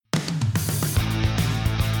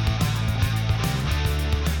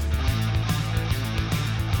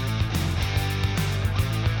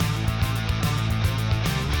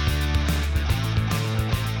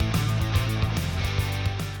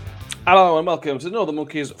Hello and welcome to another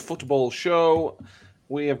Monkeys Football Show.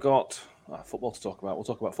 We have got football to talk about. We'll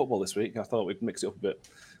talk about football this week. I thought we'd mix it up a bit.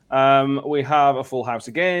 We have a full house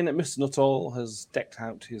again. Mr. Nuttall has decked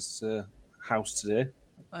out his house today.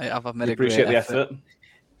 I have made a great effort.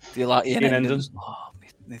 Do you like Ian Hendon's? Oh,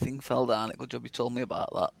 my thing fell down. Good job you told me about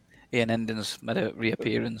that. Ian Hendon's made a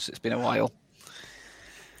reappearance. It's been a while.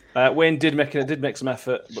 Wayne did make some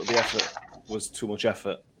effort, but the effort was too much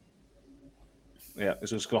effort. Yeah,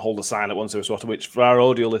 it's just going to hold a sign at once every sort of, which for our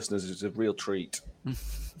audio listeners is a real treat.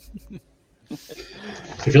 If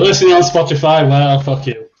you're listening on Spotify, well, fuck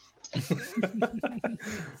you.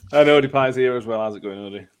 And Odie Pie's here as well. How's it going,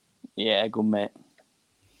 Odie? Yeah, good mate.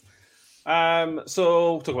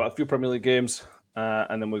 So we'll talk about a few Premier League games,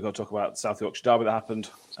 and then we're going to talk about the South Yorkshire derby that happened.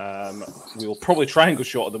 We will probably try and go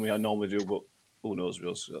shorter than we normally do, but who knows?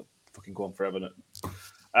 We'll fucking go on forever, innit?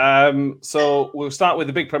 So we'll start with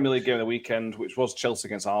the big Premier League game of the weekend, which was Chelsea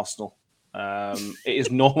against Arsenal. It is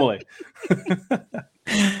normally a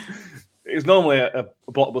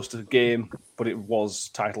blockbuster game, but it was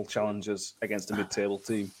title challengers against a mid-table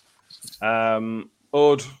team.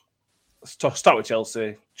 Ode, start with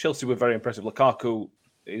Chelsea. Chelsea were very impressive. Lukaku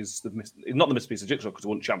is not the missed piece of jigsaw because he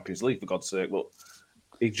won Champions League, for God's sake, but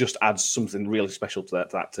he just adds something really special to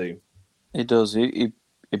that team. He does.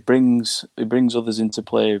 He brings others into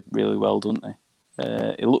play really well, doesn't he?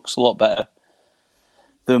 He looks a lot better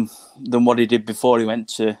than what he did before he went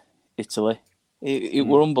to Italy. It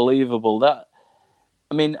were unbelievable. That,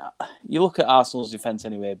 I mean, you look at Arsenal's defence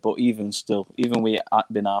anyway, but even with it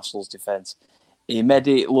being Arsenal's defence, he made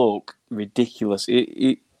it look ridiculous.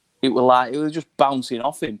 It was just bouncing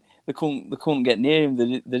off him. They couldn't get near him.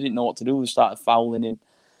 They didn't know what to do. They started fouling him,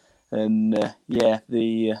 and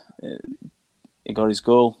he got his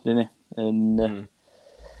goal, didn't he? And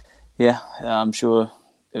I'm sure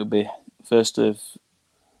it'll be first of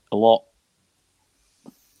a lot.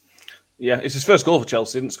 Yeah, it's his first goal for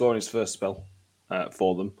Chelsea. He didn't score in his first spell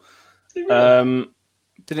for them.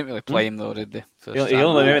 Didn't really play him though, did they? He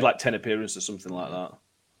only made like 10 appearances or something like that.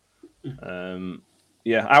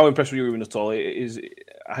 How impressed were you with Nuttall?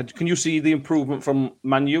 Can you see the improvement from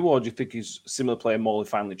Man U, or do you think he's similar player, more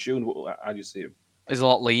finely tuned? How do you see him? He's a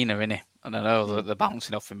lot leaner, isn't he? And I know that they're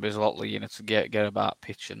bouncing off him, but he's a lot leaner to get about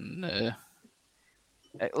pitch. And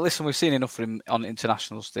listen, we've seen enough of him on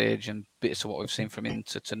international stage and bits of what we've seen from him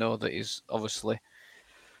to know that he's obviously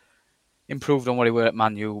improved on what he were at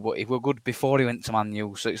Man U, but he were good before he went to Man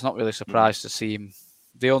U, so it's not really surprised to see him.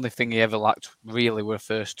 The only thing he ever lacked really were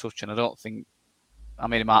first touch, and I don't think, I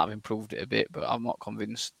mean, he might have improved it a bit, but I'm not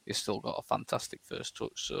convinced he's still got a fantastic first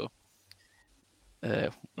touch, so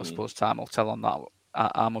I suppose time will tell on that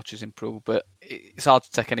how much he's improved, but it's hard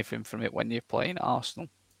to take anything from it when you're playing Arsenal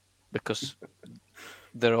because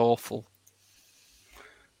they're awful.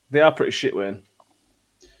 They are pretty shit, Wayne.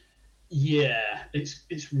 Yeah,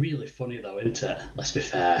 it's really funny though, isn't it? Let's be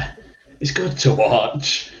fair. It's good to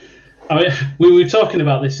watch. I mean, we were talking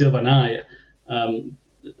about this the other night.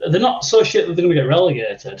 They're not so shit that they're going to get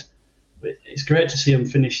relegated, but it's great to see them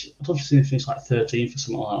finish. I'd love to see them finish like 13th or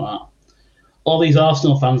something like that. All these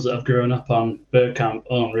Arsenal fans that have grown up on Bergkamp,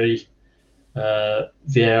 Henry,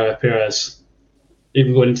 Vieira, Pires,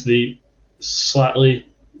 even going into the slightly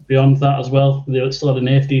beyond that as well. They still had an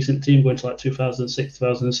eighth decent team going to like 2006,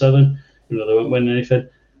 2007, even though they weren't winning anything.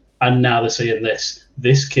 And now they're saying this.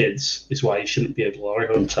 This, kids, is why you shouldn't be a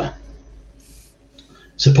glory hunter.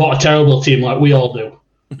 Support a terrible team like we all do.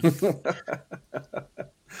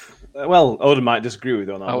 Well, Odin might disagree with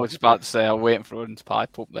you on that. I was about to say, I'm waiting for Odin to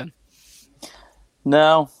pipe up then.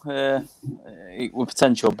 No, it was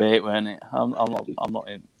potential bait, weren't it? I'm not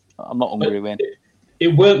hungry, Wayne.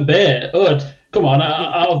 It weren't bait. Come on,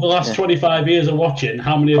 out of the last 25 years of watching,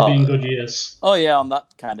 how many have been good years? Oh yeah, on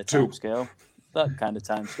that kind of time scale.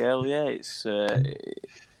 Yeah,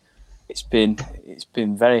 it's been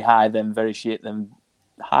very high, then very shit, then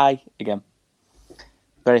high again.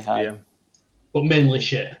 Very high. Yeah. But mainly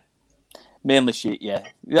shit. Mainly shit, yeah.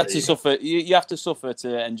 You have to suffer. You have to suffer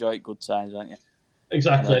to enjoy good times, don't you?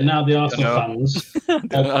 Exactly. Now the Arsenal fans. I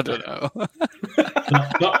don't know.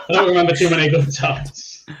 I don't remember too many good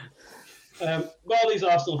times. All these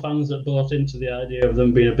Arsenal fans that bought into the idea of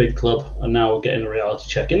them being a big club are now getting a reality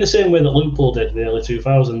check in the same way that Liverpool did in the early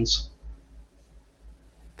 2000s.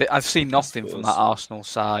 I've seen nothing from that Arsenal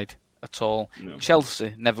side at all. No.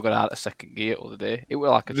 Chelsea never got out of second gear the other day. It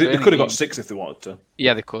was like a They could have got 6 if they wanted to.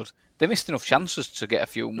 Yeah, they could. They missed enough chances to get a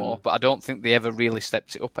few more, but I don't think they ever really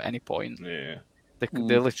stepped it up at any point. Yeah.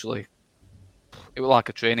 They literally... It was like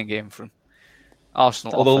a training game for them.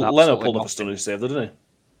 Arsenal... Although Leno pulled off a stunning save, didn't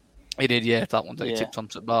he? He did, yeah, that one that he tipped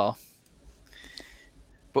onto the bar.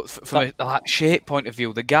 But from a shape point of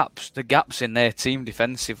view, the gaps in their team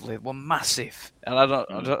defensively were massive, and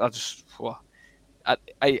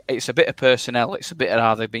it's a bit of personnel, it's a bit of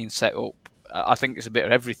how they've been set up. I think it's a bit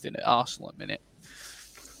of everything at Arsenal at the minute.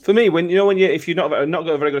 For me, if you're not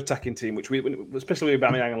got a very good attacking team, especially with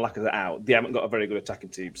Aubameyang and Lacazette out, they haven't got a very good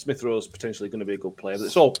attacking team. Smith Rowe's potentially going to be a good player, but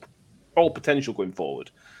it's all potential going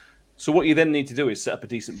forward. So what you then need to do is set up a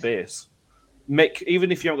decent base.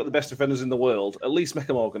 Even if you haven't got the best defenders in the world, at least make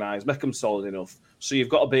them organised, make them solid enough, so you've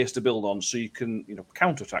got a base to build on, so you can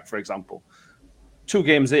counter attack, for example. 2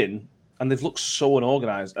 games in, and they've looked so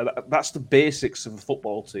unorganised. That's the basics of a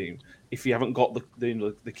football team. If you haven't got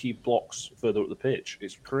the key blocks further up the pitch,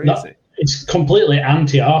 it's crazy. It's completely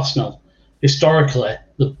anti-Arsenal. Historically,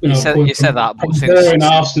 you said that, but comparing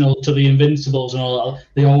Arsenal to the Invincibles and all that,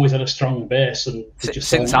 they always had a strong base. And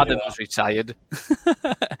since Adams retired,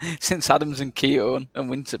 since Adams and Keown and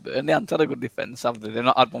Winterburn, they haven't had a good defence, have they? They've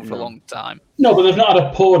not had one for a long time. No, but they've not had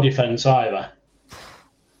a poor defence either.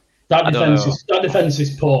 That defence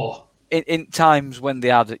is poor. In times when they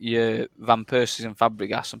had your Van Persie and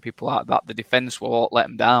Fabregas and people like that, the defence will let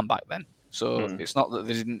them down back then. So it's not that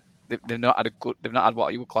they didn't. They've not had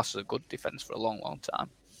what you would class as a good defence for a long, long time.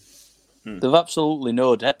 They've absolutely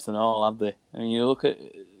no depth at all, have they? I mean, you look at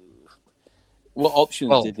what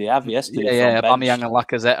options did they have yesterday? Yeah, Aubameyang and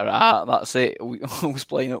Lacazette are out. That's it. We was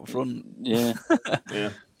playing up front. Yeah,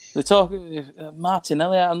 yeah. They're talking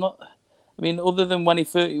Martinelli. I mean, other than when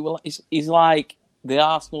he's like the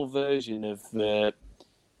Arsenal version of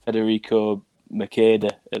Federico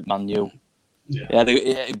Makeda at Man U. Yeah,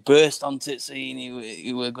 he burst onto the scene.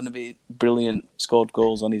 He were going to be brilliant. Scored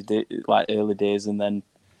goals on his early days, and then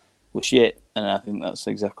was shit. And I think that's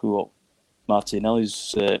exactly what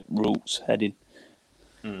Martinelli's roots heading.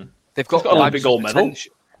 They've got a big gold medal.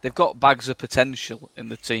 They've got bags of potential in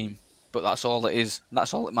the team, but that's all it is.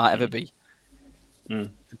 That's all it might ever be.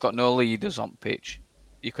 They've got no leaders on pitch.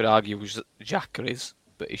 You could argue Xhaka is,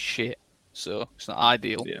 but he's shit, so it's not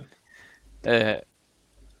ideal. Yeah.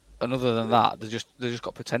 And other than that, they just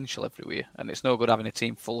got potential everywhere, and it's no good having a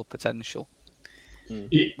team full of potential.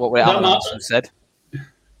 What Alan Anderson said.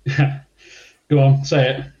 Go on,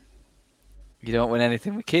 say it. You don't win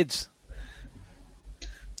anything with kids.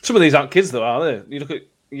 Some of these aren't kids, though, are they? You look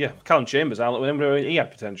at Callum Chambers. Remember he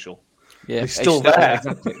had potential. Yeah, he's still there.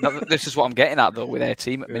 Exactly. This is what I'm getting at, though, with their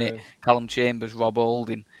team at the minute. Callum Chambers, Rob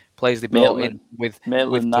Holding, players they brought in with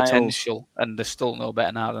potential, and they're still no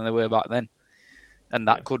better now than they were back then. And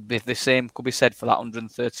that could be the same. Could be said for that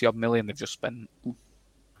 130 odd million they've just spent.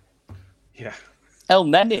 Yeah. El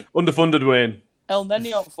Neni. Underfunded, Wayne. El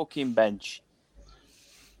Neni on fucking bench.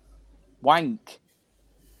 Wank.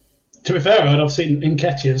 To be fair, I've seen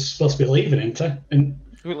Nketiah's supposed to be leaving, isn't he?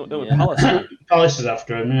 Palace is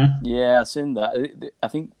after him, yeah. Yeah, I've seen that. I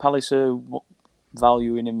think Palace are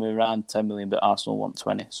valuing him around 10 million, but Arsenal want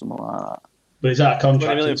 20, something like that. But is that a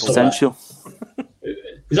contract? Potential.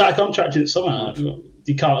 Is that a contract in summer?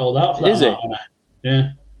 You can't hold out for that. Is it?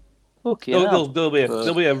 Yeah. Okay. There'll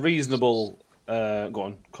be a reasonable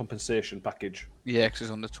compensation package. Yeah, because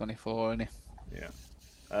he's under 24, isn't he? Yeah.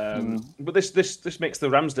 But this makes the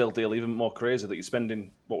Ramsdale deal even more crazy that you're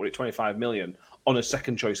spending 25 million on a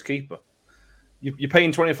second choice keeper. You're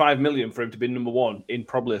paying 25 million for him to be number one in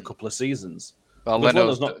probably a couple of seasons. Well,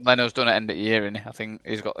 Leno's done it end of year, isn't he? I think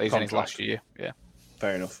he's in his last year. Yeah.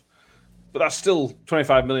 Fair enough. But that's still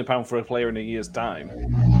 £25 million for a player in a year's time.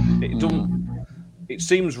 It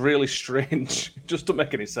seems really strange. It just doesn't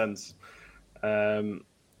make any sense. I'm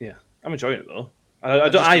enjoying it though. I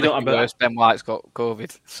don't. Worse, Ben White's got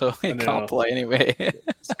COVID, so he can't play anyway.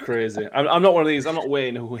 It's crazy. I'm not one of these. I'm not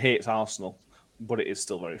Wayne who hates Arsenal, but it is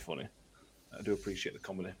still very funny. I do appreciate the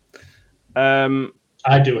comedy.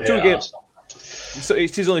 I do hate Arsenal. So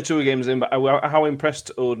it is only 2 games in, but how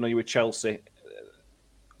impressed, Odin, are you with Chelsea?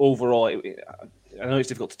 Overall, I know it's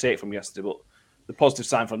difficult to take from yesterday, but the positive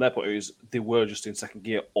sign from their point of view is they were just in second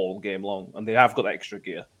gear all game long, and they have got that extra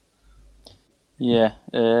gear. Yeah.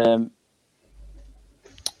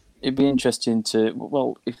 It'd be interesting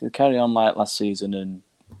if they carry on like last season and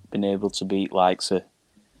been able to beat likes of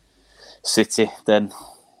City, then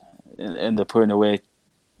and they're putting away.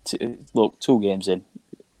 2 games in,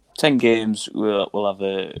 10 games, we'll have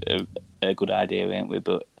a good idea, won't we?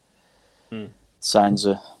 But signs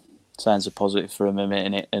are positive for them,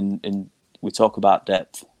 isn't it? And we talk about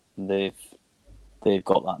depth. They've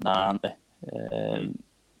got that now, aren't they?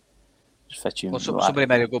 Somebody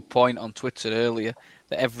made a good point on Twitter earlier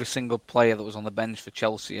that every single player that was on the bench for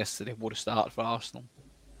Chelsea yesterday would have started for Arsenal.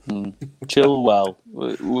 Chilwell,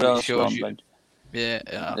 shows you. Yeah,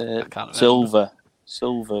 I can't remember.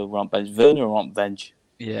 Silver were on bench. Werner were on bench.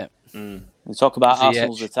 Yeah. You talk about Ziyech.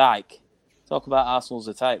 Arsenal's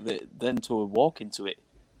attack. But then to walk into it.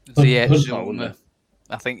 Ziyech, wouldn't Zuma. they?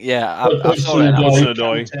 I think, I saw it.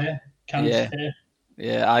 Hudson-Odoi.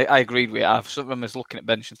 Yeah, I agreed with it. I remember looking at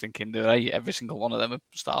bench and thinking, every single one of them would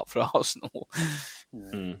start for Arsenal.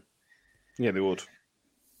 Yeah, they would.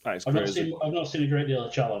 That is I've crazy. not seen a great deal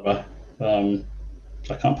of Chalobah.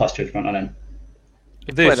 I can't pass judgment on him.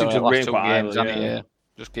 He They played seem the to last rate 2 quite games, highly, hasn't he? yeah. Yeah.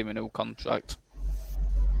 Just give him a new contract.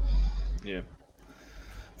 Yeah.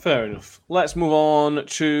 Fair enough. Let's move on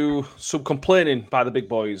to some complaining by the big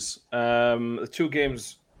boys. The 2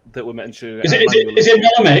 games that were mentioned. Is it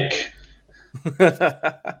Melamic?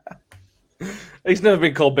 He's never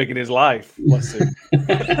been called big in his life. Bless him.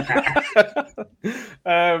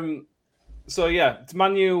 So yeah,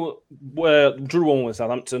 Man U drew 1 with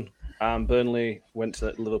Southampton, and Burnley went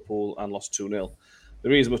to Liverpool and lost 2-0. The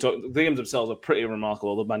reason we're talking, the games themselves are pretty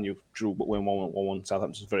remarkable. The Man U drew but win 1-1.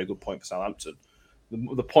 Southampton's a very good point for Southampton.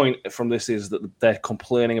 The point from this is that they're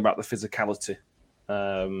complaining about the physicality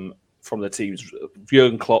from their teams.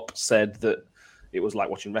 Jurgen Klopp said that it was like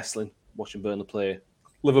watching wrestling, watching Burnley play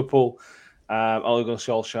Liverpool. Ole Gunnar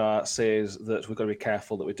Solskjaer says that we've got to be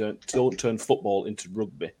careful that we don't turn football into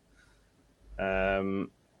rugby.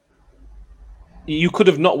 You could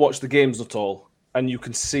have not watched the games at all, and you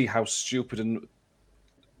can see how stupid and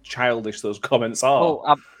childish those comments are.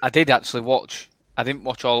 Well, I did actually watch. I didn't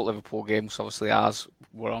watch all Liverpool games. Obviously, ours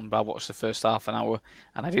were on, but I watched the first half an hour,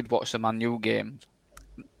 and I did watch the Man U game.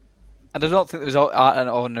 And I don't think there was an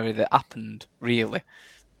ordinary that happened, really.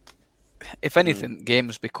 If anything,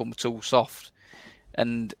 games become too soft,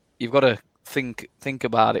 and you've got to think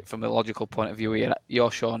about it from a logical point of view.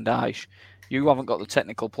 You're Sean Dyche. You haven't got the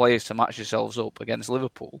technical players to match yourselves up against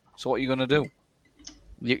Liverpool. So what are you going to do?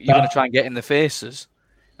 You're going to try and get in the faces,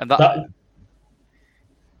 and that.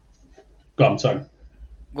 Go on, sorry.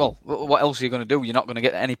 Well, what else are you going to do? You're not going to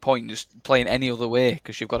get any point just playing any other way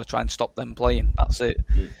because you've got to try and stop them playing. That's it.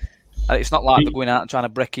 And it's not like they're going out and trying to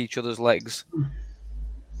break each other's legs.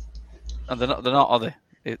 And they're not, are they?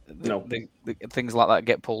 No. Things like that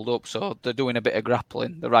get pulled up, so they're doing a bit of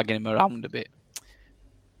grappling. They're ragging him around a bit.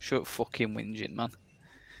 Shut fucking whinging, man.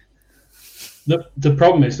 The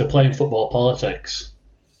problem is they're playing football politics.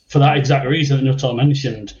 For that exact reason that Nuttall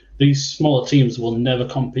mentioned, these smaller teams will never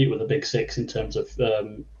compete with the big 6 in terms of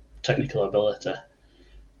technical ability.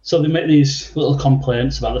 So they make these little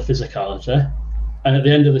complaints about the physicality, and at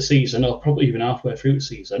the end of the season, or probably even halfway through the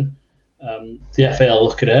season, the FA will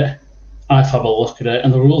look at it, IFAB will look at it,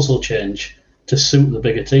 and the rules will change to suit the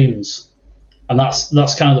bigger teams. And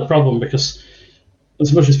that's kind of the problem, because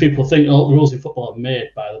as much as people think, the rules in football are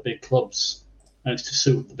made by the big clubs, and it's to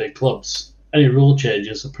suit the big clubs, any rule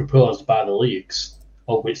changes are proposed by the leagues,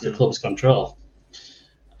 of which the clubs control.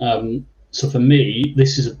 So for me,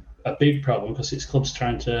 this is a big problem, because it's clubs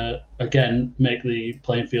trying to, again, make the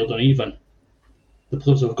playing field uneven. The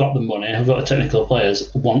clubs who have got the money, have got the technical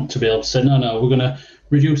players, want to be able to say, no, we're going to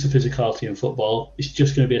reduce the physicality in football. It's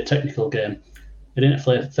just going to be a technical game. It ain't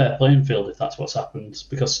a fair playing field if that's what's happened,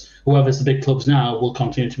 because whoever's the big clubs now will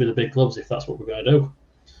continue to be the big clubs if that's what we're going to do.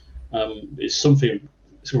 It's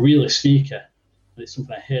really sneaky. It's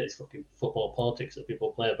something I hate, this fucking football politics that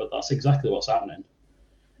people play, but that's exactly what's happening.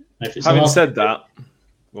 Having said that,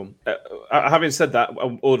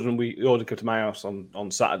 Ode came to my house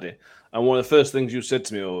on Saturday, and one of the first things you said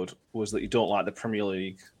to me, Ode, was that you don't like the Premier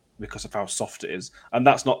League because of how soft it is, and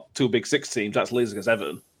that's not 2 big 6 teams. That's Leeds against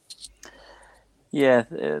Everton. Yeah,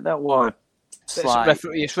 that was.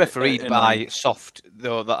 It's refereed by soft,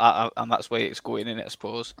 though, and that's where it's going in it, I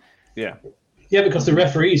suppose. Yeah. Yeah, because the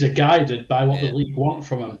referees are guided by what the league want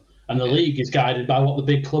from them, and the league is guided by what the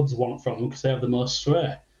big clubs want from them because they have the most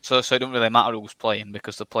sway. So it don't really matter who's playing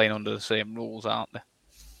because they're playing under the same rules, aren't they?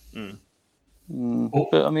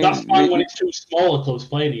 But, I mean, that's fine when it's 2 smaller clubs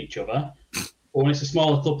playing each other, or when it's a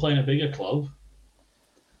smaller club playing a bigger club.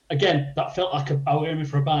 Again, that felt like I was aiming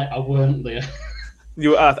for a bite. I weren't there.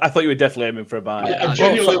 I thought you were definitely aiming for a bite. I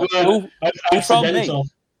genuinely weren't. Accidental.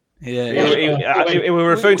 Yeah. We were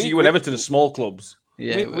referring to you and Everton as small clubs.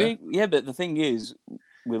 Yeah, but the thing is,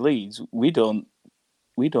 with Leeds, we don't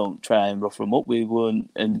try and rough them up. We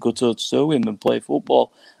won't and go toe to toe with them and play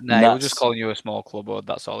football. No, we're just calling you a small club, or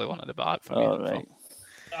that's all they wanted to bite from you. All right.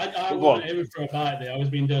 I wasn't aiming for a bite there. I was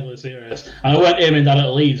being deadly serious. And I weren't aiming that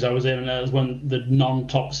at Leeds. I was aiming at when the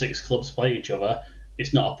non-top 6 clubs play each other.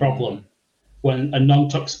 It's not a problem. When a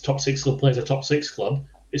non-top 6 club plays a top 6 club,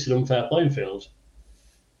 it's an unfair playing field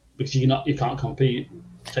because you can't compete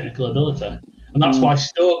technical ability. And that's why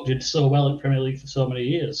Stoke did so well in Premier League for so many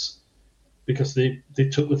years, because they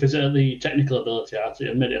took the technical ability out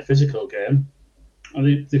and made it a physical game,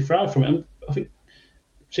 and they thrived from it. And I think,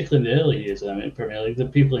 particularly in the early years in Premier League, the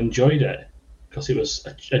people enjoyed it because it was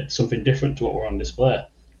something different to what were on display.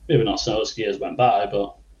 Maybe not so as years went by,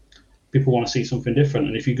 but people want to see something different.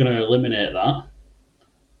 And if you're going to eliminate that,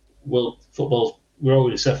 well, we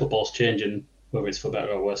already said football's changing. Whether it's for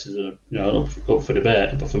better or worse is up for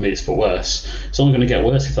debate. But for me, it's for worse. It's only going to get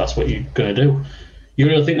worse if that's what you're going to do. You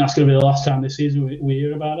really think that's going to be the last time this season we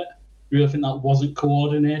hear about it? You really think that wasn't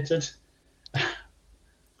coordinated?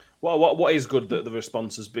 Well, what is good that the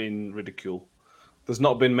response has been ridicule. There's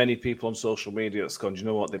not been many people on social media that's gone, do you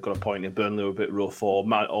know what, they've got a point in Burnley were a bit rough or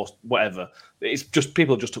whatever. It's just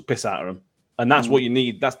people just took piss out of them. And that's what you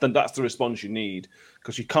need. That's the response you need,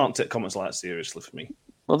 because you can't take comments like that seriously for me.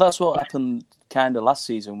 Well, that's what happened kind of last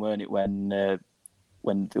season, weren't it, when they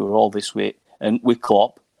were all this way. And with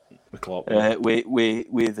Klopp, with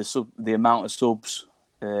the amount of subs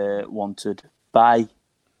wanted by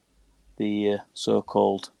the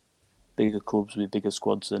so-called bigger clubs with bigger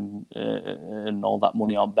squads and all that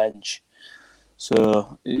money on bench.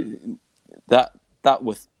 So that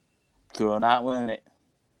was thrown out, wasn't it?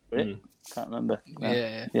 Can't remember.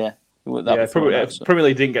 Yeah. Premier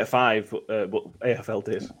League didn't get 5, but AFL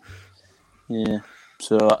did. Yeah.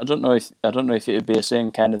 So I don't know if it would be the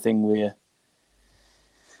same kind of thing where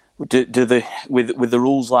do the with the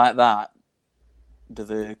rules like that, do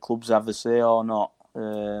the clubs have the say or not?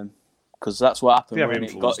 Because that's what happened when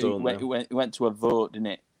it went to a vote,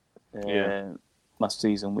 didn't it? Last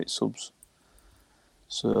season with subs.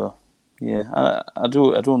 So yeah, I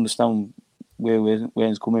do understand where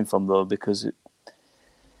Wayne's coming from though, because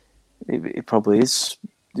it probably is.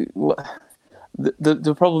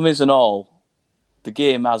 The problem isn't all. The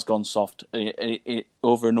game has gone soft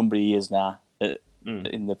over a number of years now.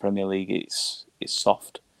 In the Premier League, it's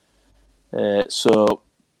soft. So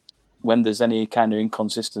when there's any kind of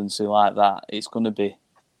inconsistency like that, they're going to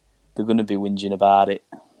be whinging about it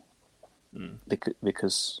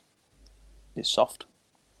because it's soft.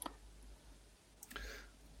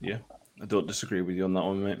 Yeah, I don't disagree with you on that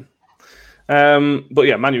one, mate. But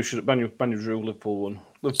yeah, Manu drew, Liverpool won.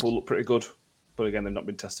 Liverpool look pretty good, but again, they've not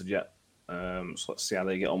been tested yet. So let's see how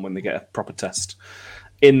they get on when they get a proper test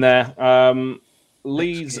in there.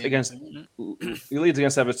 Leeds against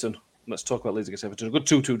Everton. Let's talk about Leeds against Everton. A good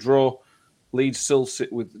 2-2 draw. Leeds still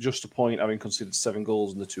sit with just a point, having conceded 7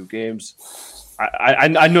 goals in the 2 games.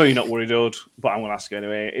 I know you're not worried, Ode, but I'm going to ask you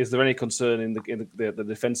anyway. Is there any concern in the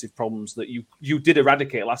defensive problems that you did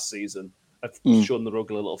eradicate last season have shown the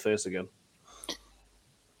rug a little face again?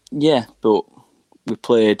 Yeah, but we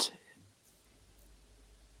played.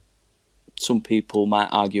 Some people might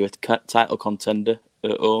argue a title contender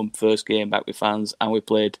at home, first game back with fans, and we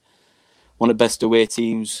played one of the best away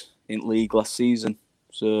teams in league last season.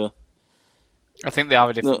 So I think they are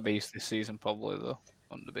a different beast this season, probably though.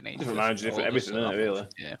 Under Benitez, different manager for everything, isn't it, really?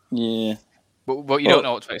 Yeah. But you don't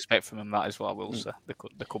know what to expect from them. That is what I will say. They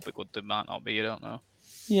could be good. They might not be. You don't know.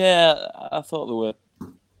 Yeah, I thought they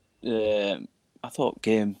were. I thought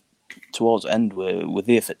game towards the end were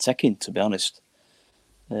there for taking, to be honest.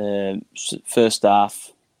 First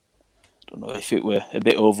half, I don't know if it were a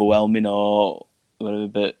bit overwhelming or whatever,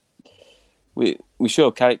 but we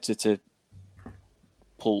showed character to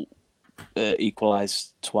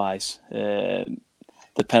equalise twice.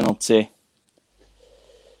 The penalty,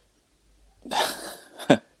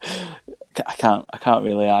 I can't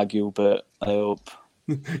really argue, but I hope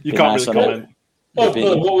you can't really comment.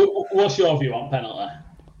 What's your view on penalty?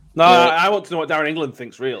 No, I want to know what Darren England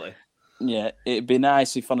thinks, really. Yeah, it'd be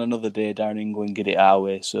nice if on another day Darren England get it our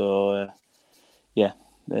way. So, yeah.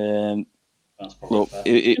 That's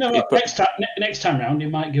probably fair. Next time round, he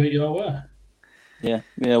might give it your way. Yeah.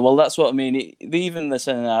 Well, that's what I mean. They're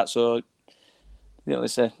saying that, so they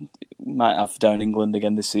say might have Darren England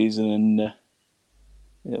again this season, and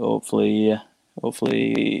hopefully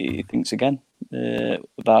he thinks again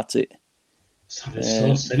about it. Sounded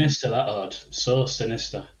so sinister, that odd. So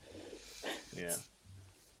sinister. Yeah.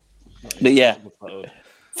 But yeah,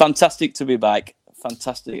 fantastic to be back.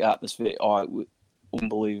 Fantastic atmosphere.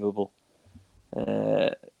 Unbelievable.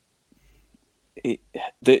 The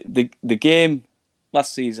game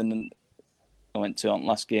last season, I went to on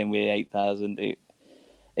last game with 8,000.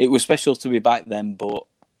 It was special to be back then, but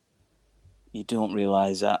you don't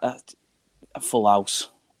realise that a full house.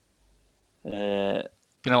 Been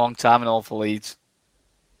a long time and all for Leeds.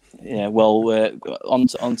 Yeah, well,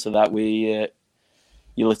 onto that,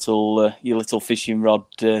 your little fishing rod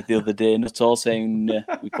the other day, Nuttall, saying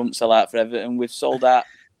we couldn't sell out for Everton. We've sold out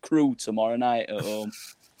Crew tomorrow night at home.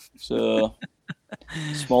 So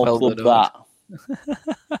small club that.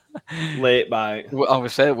 Late bite. I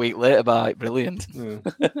would say a week later bite. Brilliant.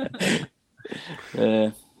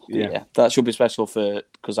 Yeah, that should be special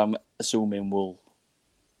because I'm assuming we'll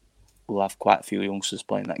have quite a few youngsters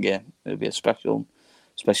playing that game. It'll be a special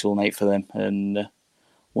night for them, and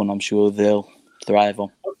one I'm sure they'll thrive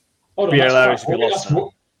on.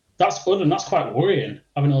 That's fun, and that's quite worrying,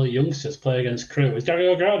 having all the youngsters play against Crewe. Is Gary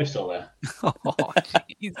O'Grady still there? Oh,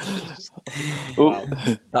 Jesus. Wow.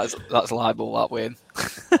 That's libel, that Wayne.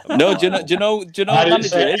 No, do you know I didn't manager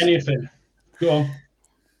say is? anything. Go on.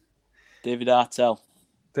 David Artell.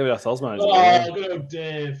 David Artell's manager. Oh, good old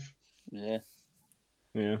Dave. Yeah.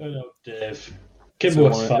 Good old Dave.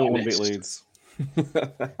 Kimberworth's finest. Beat Leeds.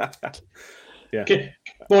 Yeah.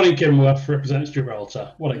 Morning, Kimberworth represents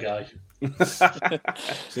Gibraltar. What a guy. So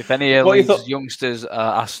if any Leeds youngsters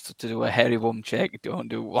are asked to do a hairy bum check, don't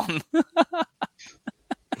do one.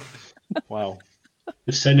 Wow.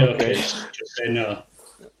 Just say no, kids. Just say no.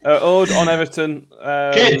 Ode on Everton.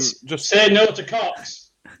 Kids, just say no to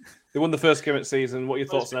Cox. They won the first game of the season. What are your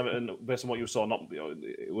thoughts on Everton based on what you saw?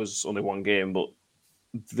 It was only one game, but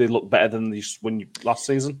they look better than last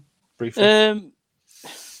season. Briefly.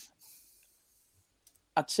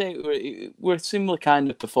 I'd say we're a similar kind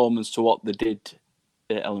of performance to what they did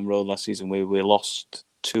at Ellen Road last season, where we lost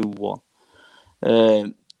 2-1.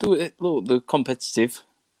 Look, they're competitive.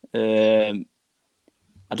 I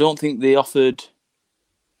don't think they offered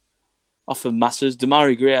masses.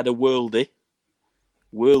 Damari Gray had a worldier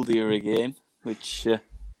a game, which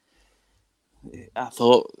I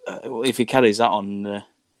thought if he carries that on,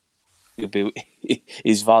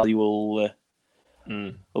 his value will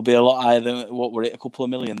be a lot higher than what were it? A couple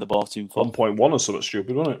of million they bought him for. 1.1 or something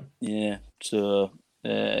stupid, wasn't it? Yeah. So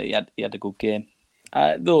he had a good game.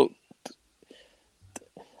 Though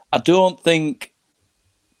I don't think.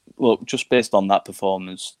 Look, just based on that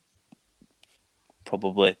performance,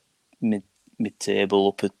 probably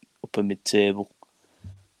mid-table, upper mid-table.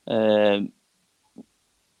 I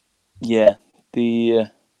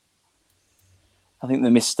think they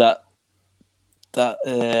missed that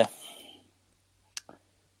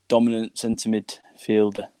dominant centre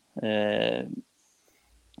midfielder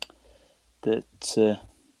that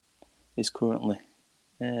is currently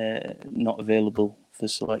not available for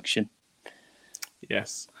selection.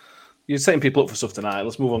 Yes. You're setting people up for stuff tonight.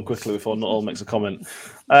 Let's move on quickly before Nuttall makes a comment.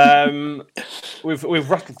 We've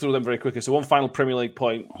rattled through them very quickly. So one final Premier League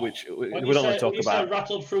point, which we don't want to talk about. You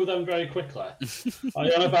rattled through them very quickly. Are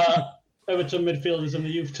you on about Everton midfielders and the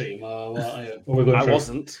youth team? Or what are you? I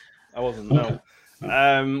wasn't. No.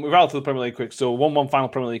 We rattled through the Premier League quick. So one final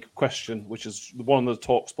Premier League question, which is one of the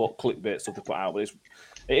TalkSport clickbait stuff they put out. But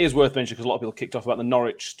it is worth mentioning because a lot of people kicked off about the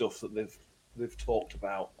Norwich stuff that they've talked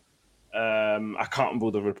about. I can't remember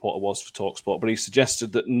who the reporter was for TalkSport, but he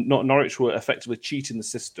suggested that Norwich were effectively cheating the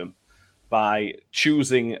system by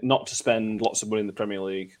choosing not to spend lots of money in the Premier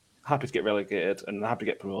League, happy to get relegated and happy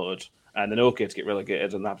to get promoted, and then okay to get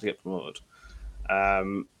relegated and happy to get promoted.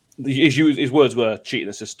 His words were cheating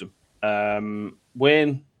the system.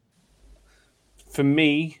 Wayne, for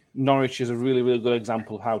me, Norwich is a really, really good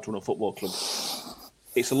example of how to run a football club.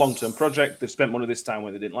 It's a long-term project. They've spent money this time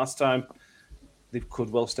where they didn't last time. They could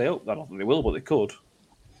well stay up. I don't think they will, but they could.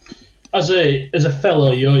 As a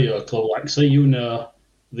fellow yo-yo club, like, so you know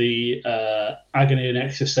the agony and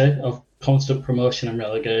ecstasy of constant promotion and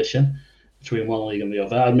relegation between one league and the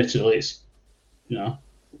other. Admittedly, it's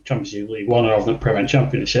Championship League One rather than Premier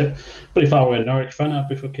Championship. But if I were a Norwich fan, I'd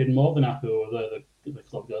be fucking more than happy with where the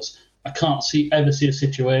club goes. I can't ever see a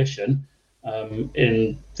situation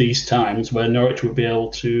in these times where Norwich would be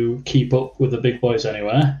able to keep up with the big boys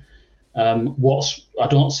anywhere. I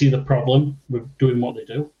don't see the problem with doing what they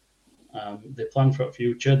do. They plan for a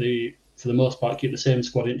future. They, for the most part, keep the same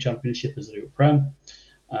squad in Championship as they do at Prem.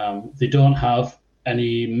 They don't have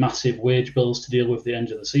any massive wage bills to deal with at the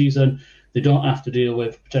end of the season. They don't have to deal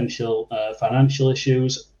with potential financial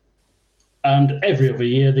issues. And every other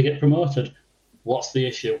year they get promoted. What's the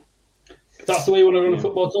issue? If that's the way you want to run a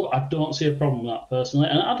football club, I don't see a problem with that personally.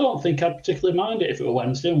 And I don't think I'd particularly mind it if it were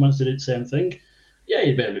Wednesday and Wednesday did the same thing. Yeah,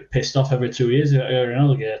 you'd be a bit pissed off every 2 years if you're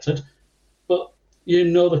relegated. But you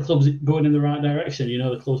know the club's going in the right direction. You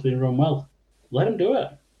know the club's being run well. Let them do it.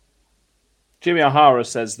 Jimmy O'Hara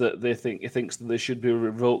says that he thinks that they should be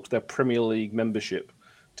revoked their Premier League membership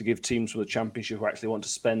to give teams from the Championship who actually want to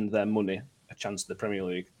spend their money a chance at the Premier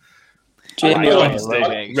League. Jamie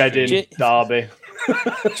Reading, Derby.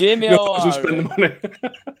 Jamie O'Hara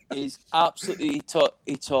is absolutely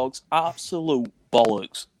he talks absolute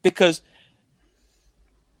bollocks because,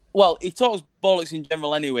 well, he talks bollocks in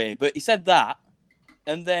general anyway. But he said that,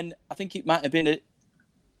 and then I think it might have been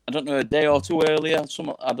I don't know, a day or two earlier,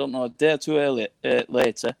 I don't know, a day or two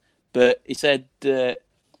later, but he said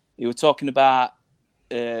he was talking about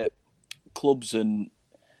clubs and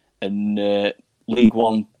League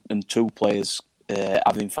One and Two players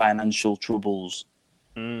having financial troubles,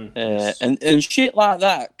 and shit like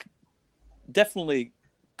that definitely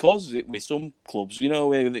causes it with some clubs. You know,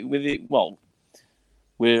 with it. Well,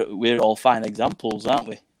 we're all fine examples, aren't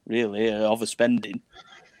we? Really, overspending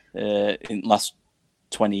in the last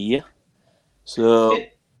 20 years. So,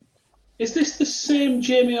 is this the same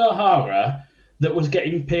Jamie O'Hara that was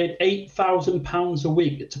getting paid £8,000 a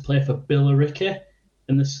week to play for Billericay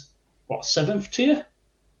in this 7th tier?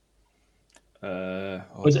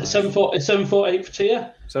 Was it 7th or 8th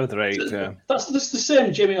tier? 7th or 8th, yeah. That's the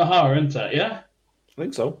same Jamie O'Hara, isn't it? Yeah, I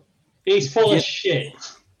think so. He's full of shit.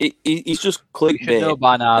 He's just clickbait. You should know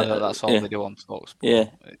by now that that's all they do on Talksport. Yeah.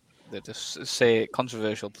 They just say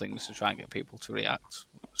controversial things to try and get people to react.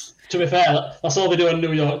 To be fair, that's all they do on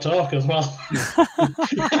New York Talk as well.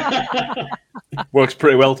 Works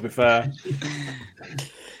pretty well, to be fair.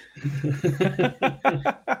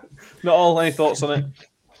 Not all. Any thoughts on it?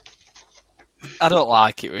 I don't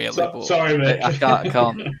like it really. But sorry, mate. I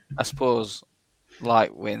can't. I suppose,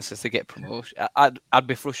 like Wayne says, they get promotion. I'd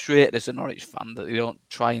be frustrated as a Norwich fan that they don't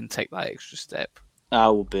try and take that extra step. I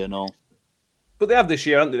would be and all. But they have this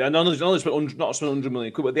year, haven't they? I know they spent not spent 100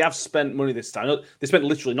 million quid, but they have spent money this time. They spent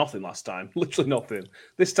literally nothing last time. Literally nothing.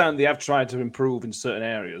 This time they have tried to improve in certain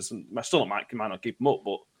areas. And I still might not keep them up,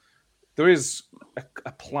 but there is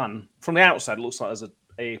a plan. From the outside, it looks like there's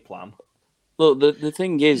a plan. Look, the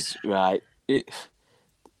thing is, right, you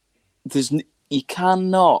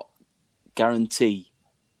cannot guarantee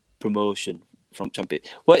promotion from Champions.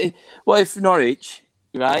 What if Norwich,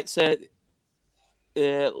 right, said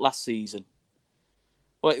last season,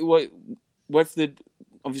 what if they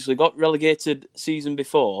obviously got relegated season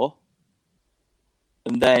before,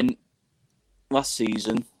 and then last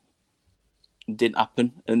season didn't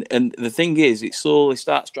happen, and the thing is, it slowly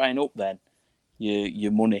starts drying up. Then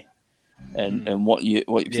your money and what you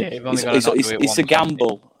it's a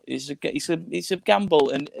gamble. It's a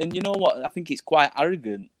gamble, and you know what? I think it's quite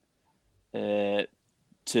arrogant to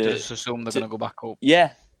just assume they're going to go back up.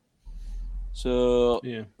 Yeah. So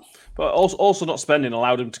yeah, but also not spending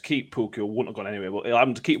allowed him to keep Pookie, who wouldn't have gone anyway. But it allowed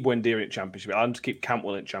him to keep Buendia in Championship. It allowed him to keep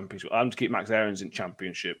Cantwell in Championship. It allowed him to keep Max Aarons in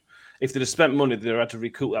Championship. If they'd have spent money, they'd have had to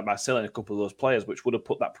recoup that by selling a couple of those players, which would have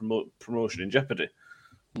put that promotion in jeopardy.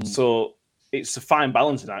 So it's a fine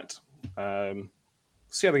balancing act.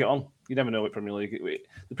 See how they get on. You never know with Premier League.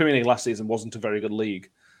 The Premier League last season wasn't a very good league.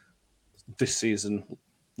 This season,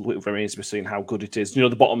 it remains to be seen how good it is. You know,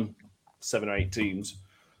 the bottom 7 or 8 teams.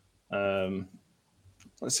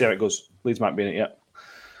 Let's see how it goes. Leeds might be in it yet.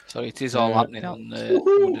 So it is all happening on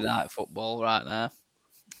Monday Night Football right now.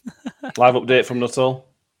 Live update from Nuttall.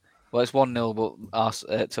 Well, it's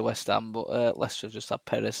 1-0 to West Ham, but Leicester just had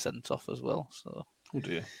Perez sent off as well. So. Oh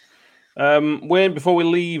dear. Wayne, before we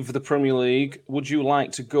leave the Premier League, would you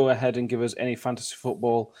like to go ahead and give us any fantasy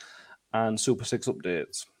football and Super 6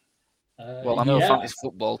 updates? Well, I know fantasy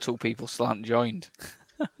football, 2 people still haven't joined.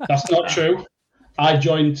 That's not true. I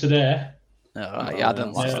joined today. All right, yeah, I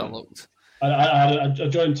didn't last time I looked. I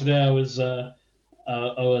joined today. I was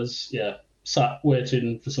sat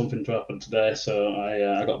waiting for something to happen today, so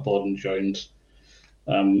I got bored and joined.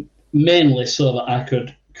 Mainly so that I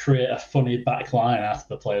could create a funny back line after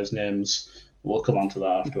the players' names. We'll come on to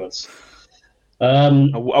that afterwards.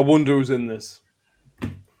 I wonder who's in this.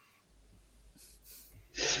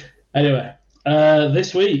 Anyway,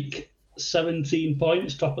 this week, 17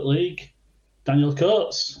 points, top at league. Daniel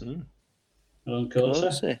Coates. Alan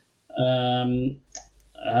Coates.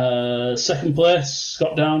 Second place,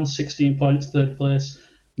 Scott Downs, 16 points. Third place,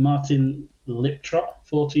 Martin Liptrot,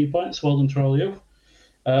 14 points. Well done to all you.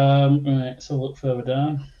 Right, so look further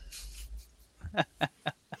down.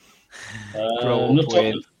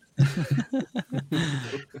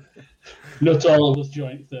 Nuttall was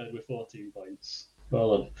joint third with 14 points.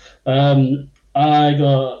 Well done. I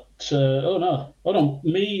got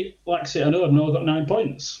me, Laxi, I know I've got 9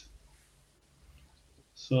 points.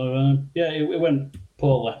 So it went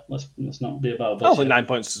poorly. Let's not be about. I don't think 9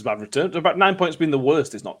 points is a bad return. About 9 points being the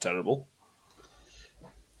worst is not terrible.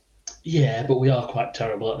 Yeah, but we are quite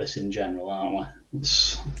terrible at this in general, aren't we?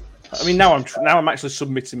 I mean, now I'm actually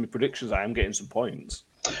submitting my predictions. I am getting some points.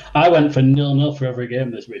 I went for 0-0 for every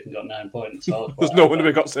game this week and got 9 points. So there's no wonder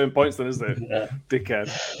we got 7 points then, is there? Yeah. Dickhead.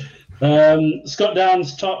 Scott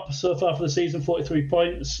Downs top so far for the season, 43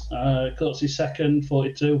 points. Coates second,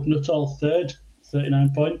 42. Nuttall third,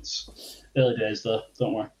 39 points. Early days though,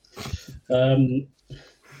 don't worry.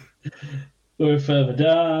 Going further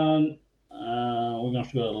down, we're going to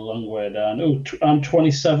have to go a long way down. I'm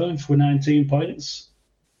 27th with 19 points.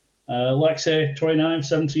 Lexi, 29th,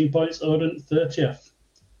 17 points. Odin, 30th.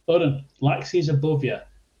 Odin, Lexi's above you.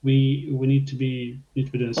 We need to be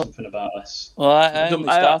doing something about this. Well, I only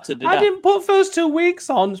started. I didn't put first 2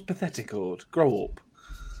 weeks on. It's pathetic, Ode. Grow up.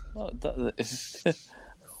 Well, that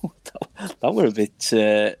were a bit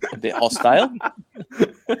hostile.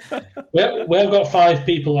 We've got 5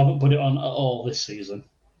 people who haven't put it on at all this season.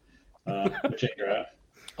 Which ain't great.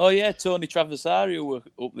 Oh yeah, Tony Traversari, who were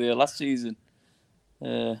up there last season.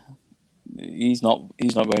 He's not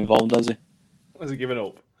got involved, has he? Has he given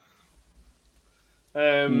up?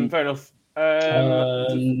 Fair enough.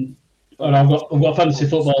 And I've got fantasy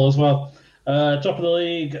football as well. Top of the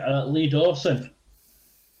league, Lee Dawson.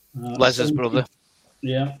 Les's brother.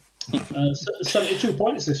 Yeah. 72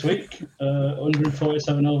 points this week,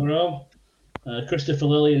 147 overall. Christopher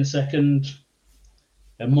Lilly in second.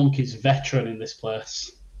 A Monkey's veteran in this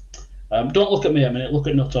place. Don't look at me a minute, look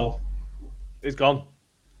at Nuttall. He's gone.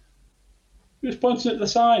 He was pointing at the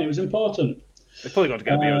sign, it was important. They've probably got to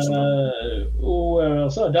get a beer or something. Where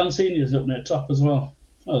else? Dan Senior's up near top as well.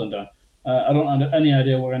 Well done, Dan. I don't have any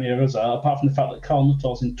idea where any of us are, apart from the fact that Carl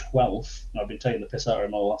Nuttall's in 12th. I've been taking the piss out of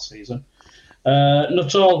him all last season.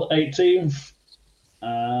 Nuttall, 18th.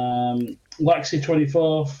 Waxy,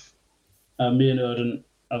 24th. Me and Odin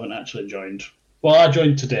haven't actually joined. Well, I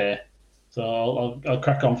joined today, so I'll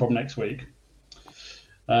crack on from next week.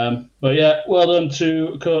 But yeah, well done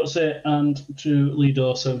to Coatsy and to Lee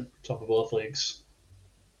Dawson, top of both leagues.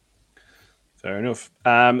 Fair enough.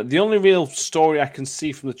 The only real story I can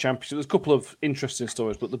see from the championship, there's a couple of interesting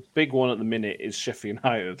stories, but the big one at the minute is Sheffield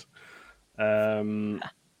United. I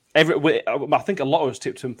think a lot of us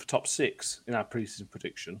tipped him for top 6 in our preseason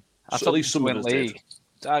prediction. So at least some win league.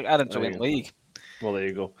 I had him to win league. Well, there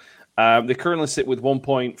you go. They currently sit with 1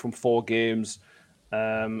 point from 4 games.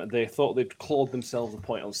 They thought they'd clawed themselves a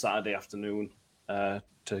point on Saturday afternoon to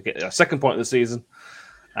get a second point of the season.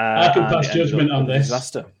 I can pass judgment on this.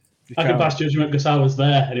 Disaster. I can pass judgment because I was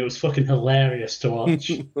there and it was fucking hilarious to watch.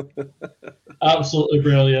 Absolutely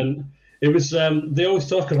brilliant. It was. They always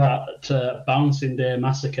talk about bouncing day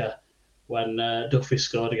massacre when Duffy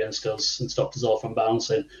scored against us and stopped us all from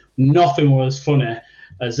bouncing. Nothing was funny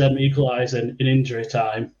as them equalising in injury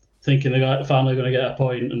time, thinking they're finally going to get a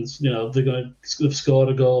point, and they've scored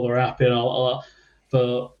a goal, they're happy and all that.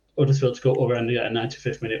 For Huddersfield to go over and get a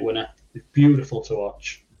 95th minute winner, it's beautiful to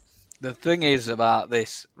watch. The thing is about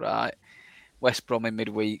this, right? West Brom in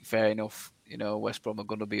midweek, fair enough. West Brom are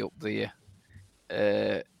going to be up there.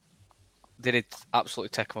 They did absolutely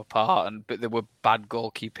take them apart, but there were bad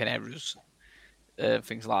goalkeeping errors,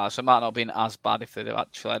 things like that. So it might not have been as bad if they'd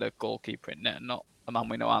actually had a goalkeeper in there, not a man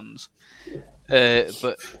with no hands.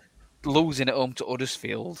 But losing at home to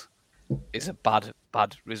Huddersfield is a bad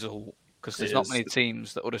result because there's not many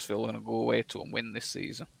teams that Huddersfield are going to go away to and win this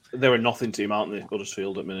season. They're a nothing team, aren't they,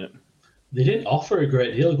 Huddersfield at the minute? They didn't offer a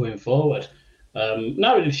great deal going forward.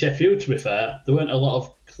 Now in Sheffield, to be fair, there weren't a lot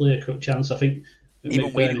of clear-cut chance. I think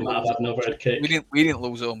even we might have had an overhead kick. We didn't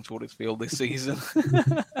lose at home to Huddersfield this season.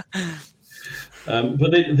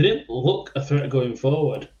 But they didn't look a threat going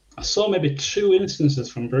forward. I saw maybe 2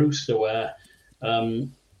 instances from Brewster where,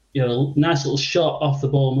 nice little shot off the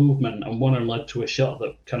ball movement, and one of them led to a shot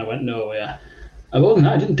that kind of went nowhere. And other than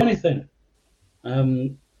that, I didn't do anything.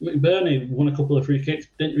 McBurney won a couple of free kicks,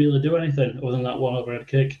 didn't really do anything other than that one overhead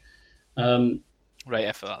kick. Right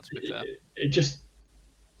effort, that, to be fair. It just,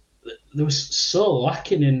 there was so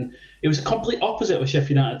lacking in. It was a complete opposite of a Sheffield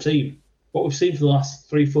United team. What we've seen for the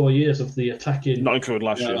last 3-4 years of the attacking. Not including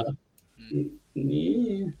last year.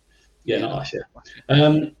 Yeah, not last year.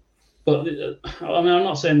 But I'm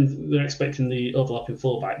not saying they're expecting the overlapping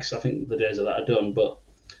fullbacks. I think the days of that are done. But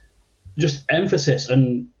just emphasis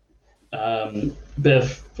and bit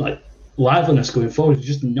of liveliness going forward. There's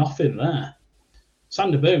just nothing there.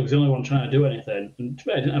 Sander Berg was the only one trying to do anything, and to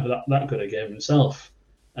be fair, he didn't have that good a game himself.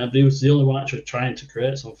 But he was the only one actually trying to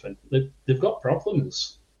create something. They've got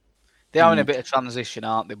problems. They are in a bit of transition,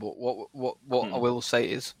 aren't they? But what I will say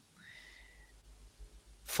is,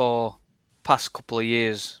 for past couple of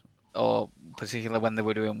years, or particularly when they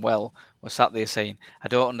were doing well, we're sat there saying, I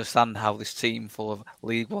don't understand how this team full of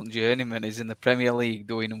League One journeymen is in the Premier League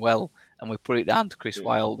doing well, and we put it down to Chris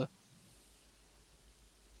Wilder.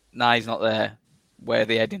 Nah, he's not there. Where are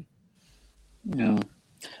they heading? Yeah.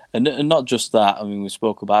 And not just that. I mean, we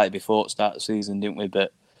spoke about it before the start of the season, didn't we?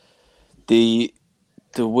 But the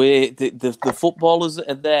way the footballers that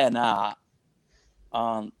are there now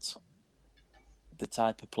aren't the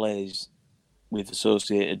type of players we've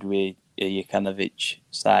associated with Jokanovic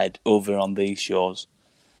side over on these shows.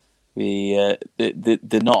 They're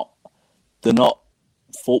not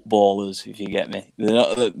footballers, if you get me.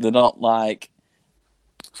 They're not like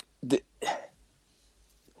they're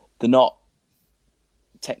not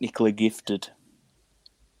technically gifted.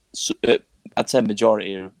 So, I'd say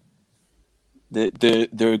majority of them.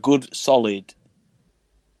 They're a good, solid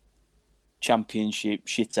championship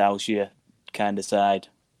shithouse year kind of side.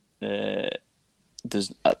 I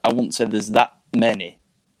wouldn't say there's that many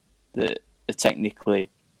that are technically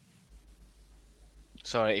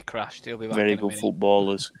Sorry, he crashed. He'll be back very in a good minute.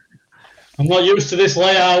 footballers. I'm not used to this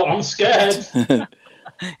layout. I'm scared.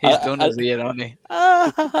 He's done us here, hasn't he?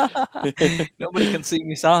 Nobody can see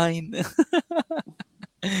me sign.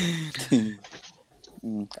 I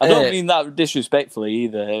don't mean that disrespectfully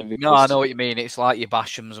either. No, I know what you mean. It's like your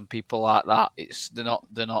Bashams and people like that.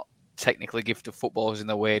 They're not technically gifted footballers in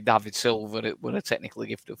the way David Silva were a technically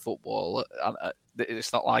gifted footballer.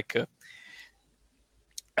 It's not like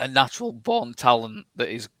a natural born talent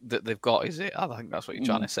that they've got, is it? I think that's what you're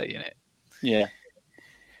trying to say, isn't it? Yeah.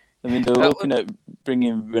 I mean, they're looking at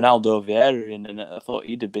bringing Ronaldo Vieira in, and I thought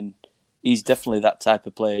he's definitely that type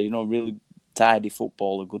of player. Really tidy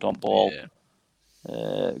footballer, good on ball. Yeah.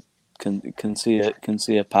 Can see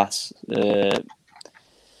a pass.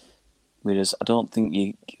 Whereas I don't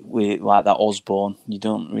think we like that Osborne. You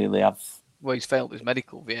don't really have. Well, he's failed his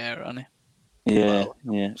medical, Vieira, hasn't he? Yeah,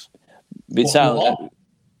 yeah. But it sounds.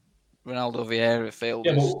 Ronaldo Vieira failed.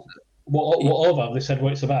 Yeah, but what over? Have they said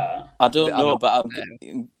what it's about? I don't know, but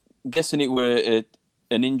I'm guessing it were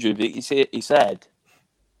an injury. But he said,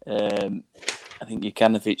 I think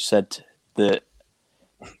Jokanovic said that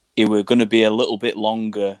he were going to be a little bit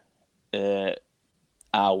longer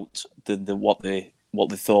out than what they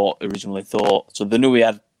originally thought. So they knew he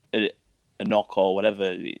had a knock or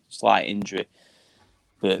whatever, slight injury,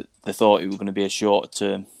 but they thought it was going to be a shorter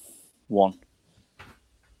term one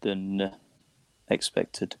than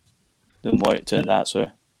expected, than what it turned out. So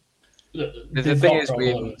the thing is,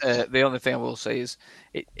 the only thing I will say is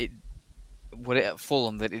it at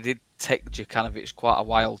Fulham that it did take Jokanovic quite a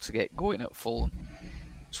while to get going at Fulham.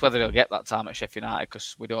 It's whether he'll get that time at Sheffield United,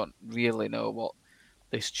 because we don't really know what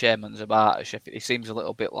this chairman's about at Sheffield. He seems a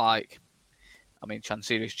little bit like,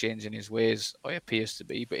 Chansiri's changing his ways, or he appears to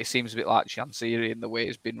be, but he seems a bit like Chansiri in the way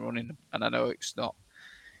he's been running, and I know it's not.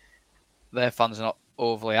 Their fans are not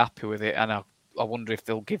overly happy with it, and I wonder if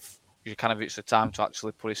they'll give Jokanovic the time to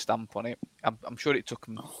actually put his stamp on it. I'm sure it took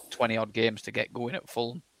him 20 odd games to get going at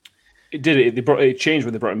Fulham. It did. It changed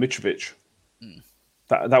when they brought in Mitrovic.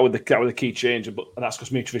 That was the key change, and that's because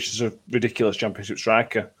Mitrovic is a ridiculous championship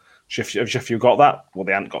striker. Sheffield got that? Well,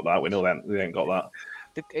 they haven't got that. We know they ain't got that.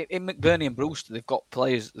 In McBurney and Brewster, they've got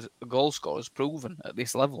players, goal scorers proven at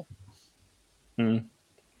this level.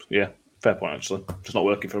 Yeah, fair point, actually. It's not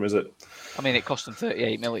working for him, is it? It cost them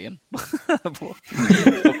 38 million. What's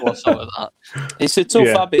of that? It's a tough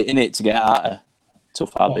habit, in it, to get out of.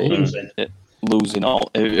 Tough habit. Losing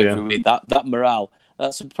all. That morale.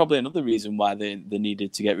 That's probably another reason why they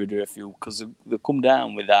needed to get rid of a few, because they come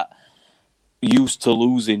down with that used to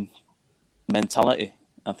losing mentality.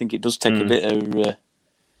 I think it does take a bit of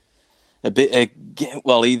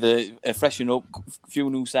either a freshen up, a few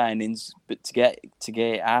new signings, but to get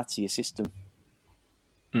it out of your system.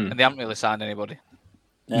 And they haven't really signed anybody.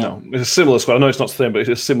 No, it's a similar squad. I know it's not the same, but it's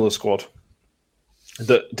a similar squad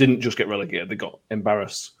that didn't just get relegated; they got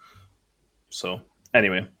embarrassed. So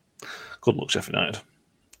anyway, good luck, Sheffield United.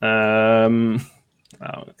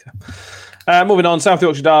 Moving on, South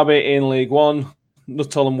Yorkshire Derby in League One.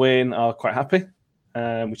 Nuttall and Wayne are quite happy,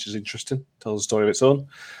 which is interesting. Tells a story of its own.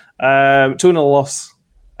 2-0 loss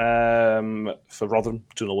for Rotherham,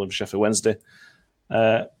 2-0 win for Sheffield Wednesday.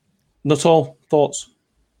 Nuttall, thoughts?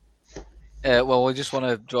 Well, we just want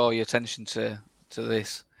to draw your attention to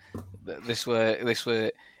this. This were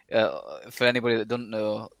for anybody that doesn't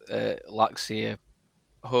know, Laxia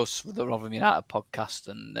hosts the Rotherham United podcast,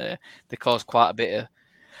 and they caused quite a bit of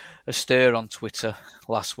a stir on Twitter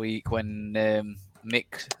last week when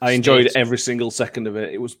Mick. I enjoyed every single second of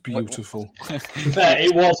it. It was beautiful.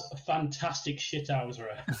 It was a fantastic shithouser.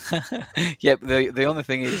 Yeah, the only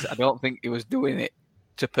thing is, I don't think he was doing it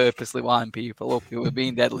to purposely wind people up. He was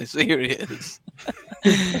being deadly serious.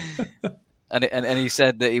 and he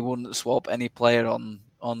said that he wouldn't swap any player on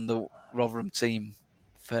the Rotherham team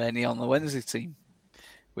for any on the Wednesday team,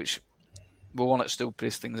 which were one of the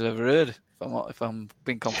stupidest things I've ever heard, if I'm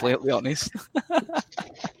being completely honest.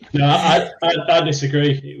 No, I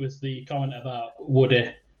disagree. It was the comment about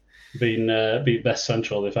Woody being best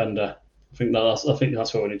central defender. I think that's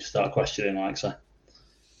where we need to start questioning, like I say.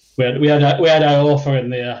 We had our offer in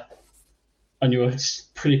the and you were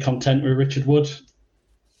pretty content with Richard Wood.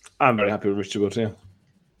 I'm very happy with Richard Wood, yeah.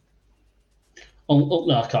 Oh,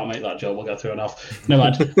 no, I can't make that joke. We'll go through enough. Never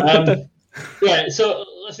mind. Right, so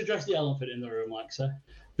let's address the elephant in the room, Lexa,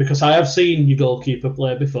 because I have seen your goalkeeper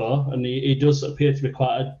play before, and he does appear to be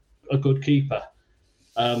quite a good keeper.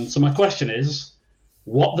 So my question is,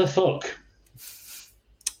 what the fuck?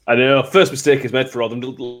 I know. First mistake is made for all them.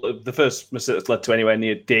 The first mistake that's led to anywhere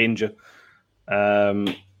near danger. I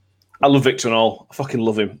love Victor and all. I fucking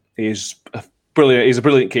love him. He's brilliant. He's a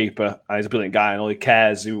brilliant keeper, and he's a brilliant guy, and all he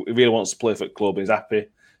cares. He really wants to play for the club. He's happy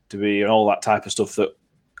to be, and all that type of stuff that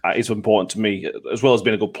is important to me, as well as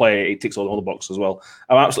being a good player. He ticks all the other boxes as well.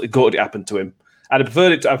 I'm absolutely gutted it happened to him. I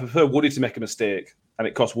prefer Woody to make a mistake, and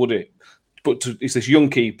it cost Woody. But he's this young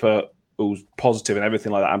keeper who's positive and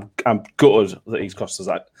everything like that. I'm gutted that he's cost us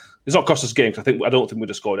that. It's not cost us games. I don't think we'd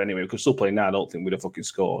have scored anyway. We could still play now. I don't think we'd have fucking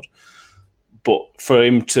scored. But for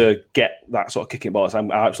him to get that sort of kicking balls,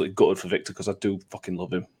 I'm absolutely gutted for Victor because I do fucking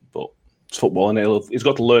love him. But it's football, and he's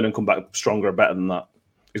got to learn and come back stronger and better than that.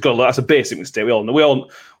 He's got to learn. That's a basic mistake. We all know.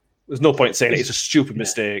 There's no point saying it's a stupid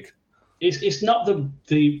mistake. It's not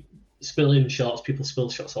the spilling shots. People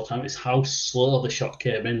spill shots all the time. It's how slow the shot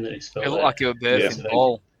came in that it spilled. It looked like it was birthing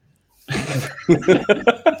ball.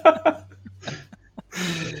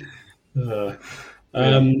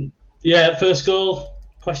 First goal.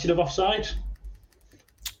 Question of offside.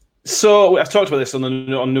 So I've talked about this on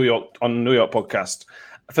New York podcast.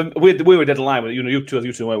 We were dead in line with you two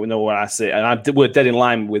know what I say, and we're dead in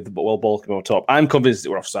line with the ball came over top. I'm convinced it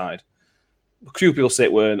were offside. A few people say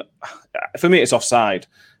it weren't. For me, it's offside.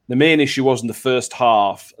 The main issue was in the first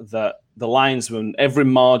half that the linesman, every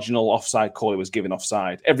marginal offside call was given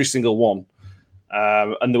offside, every single one,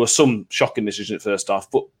 and there were some shocking decisions in the first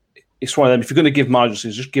half. But it's one of them. If you're going to give marginal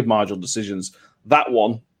decisions, just give marginal decisions. That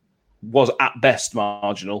one was at best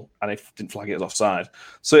marginal, and it didn't flag it as offside.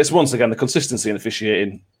 So it's once again the consistency in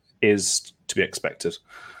officiating is to be expected.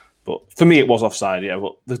 But for me, it was offside. Yeah,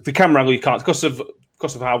 but the camera angle you can't because of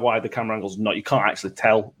how wide the camera angle's not. You can't actually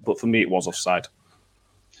tell. But for me, it was offside.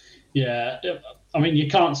 Yeah, I mean you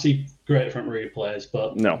can't see great front replays,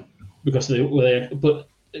 but no, because but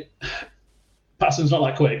Patterson's not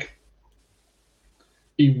that quick.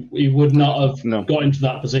 He would not have got into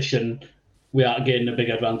that position without getting a big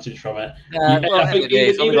advantage from it.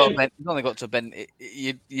 He's only got to bend.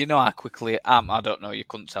 You know how quickly. I don't know. You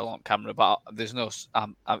couldn't tell on camera, but there's no.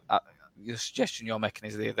 The suggestion you're making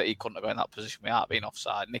is there that he couldn't have got in that position without being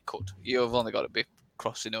offside, and he could. You've only got to be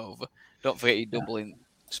crossing over. Don't forget you're doubling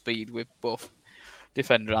speed with both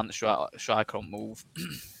defender and the striker on move.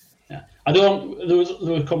 Yeah, I don't. They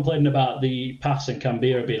were complaining about the pass and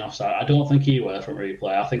Canberra being offside. I don't think he were from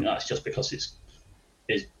replay. I think that's just because it's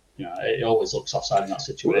it always looks offside in that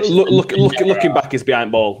situation. Looking back, he's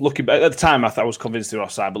behind ball. Looking back, at the time, I was convinced he was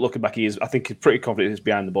offside, but looking back, I think he's pretty confident he's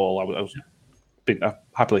behind the ball. I was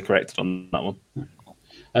happily corrected on that one.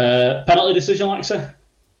 Penalty decision, Alexa?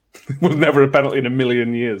 Was never a penalty in a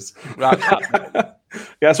million years. Right. Yeah,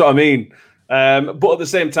 that's what I mean. But at the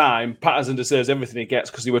same time, Patterson deserves everything he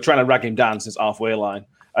gets because they were trying to rag him down since halfway line.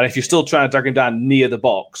 And if you're still trying to drag him down near the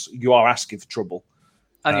box, you are asking for trouble.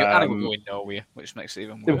 And it was going nowhere, which makes it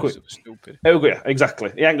even worse. It was stupid.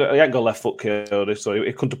 Exactly. He ain't got left foot KO'd, so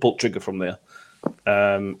he couldn't have pulled trigger from there.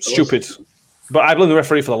 Stupid. But I blame the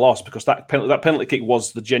referee for the loss because that penalty kick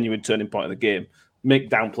was the genuine turning point of the game.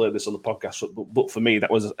 Mick downplayed this on the podcast, but for me,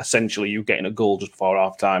 that was essentially you getting a goal just before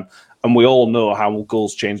half time. And we all know how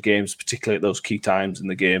goals change games, particularly at those key times in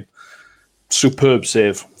the game. Superb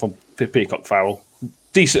save from Peacock Farrell.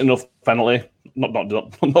 Decent enough penalty. Not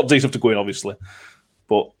decent enough to go in, obviously.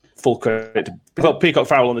 But full credit to Peacock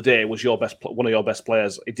Farrell on the day was one of your best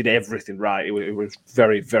players. He did everything right. It was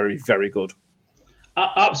very, very, very good.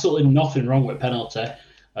 Absolutely nothing wrong with penalty.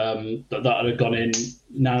 That had gone in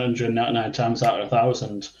 999 times out of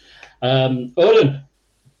 1,000. Odin,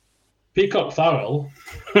 Peacock Farrell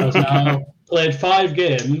has now played 5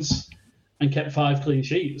 games and kept 5 clean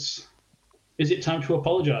sheets. Is it time to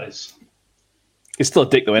apologise? He's still a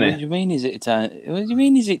dick, though, isn't he? What do you mean?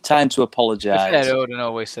 Is it time to apologise? Yeah, Odin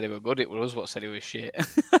always said he was good. It was what said he was shit.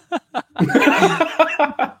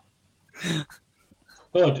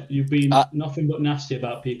 Bud, you've been nothing but nasty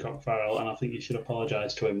about Peacock Farrell, and I think you should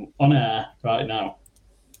apologise to him on air right now.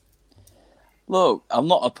 Look, I'm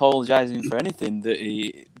not apologising for anything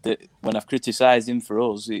that when I've criticised him for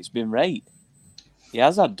us, it's been right. He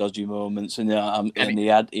has had dodgy moments, and he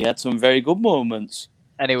had some very good moments.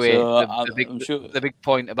 Anyway, so the big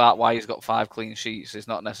point about why he's got 5 clean sheets is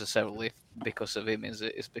not necessarily because of him, is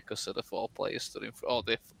it? It's because of the 4 players stood in front, or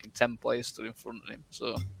the fucking 10 players stood in front of him.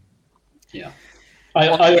 So, yeah.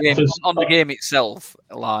 On the game itself,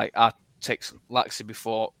 like I text Laxi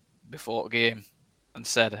before the game and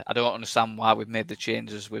said, I don't understand why we've made the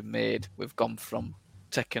changes we've made. We've gone from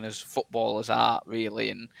taking as footballers art, really,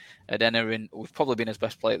 and Adena, who's probably been his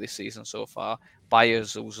best player this season so far,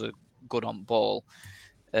 Byers, who's a good on ball,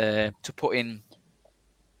 to put in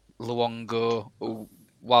Luongo, who,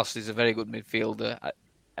 whilst he's a very good midfielder,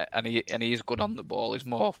 and he is good on the ball, he's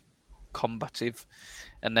more combative,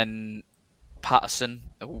 and then Patterson,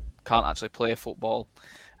 who can't actually play football,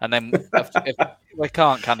 and then if we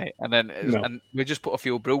can't, can it? And then and we just put a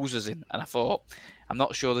few bruisers in, and I thought, I'm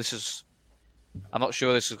not sure this is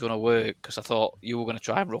going to work, because I thought you were going to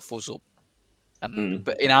try and rough us up, and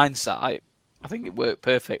but in hindsight, I think it worked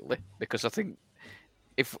perfectly, because I think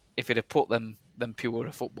if it had put them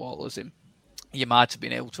pure footballers in, you might have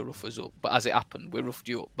been able to rough us up. But as it happened, we roughed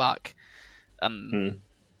you up back, and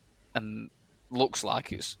looks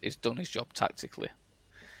like it's done his job tactically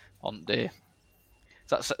on day.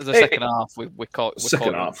 That's the second half. We caught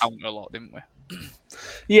counter a lot, didn't we?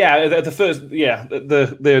 Yeah, the first. Yeah,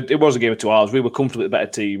 it was a game of 2 hours. We were comfortably the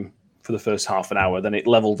better team for the first half an hour. Then it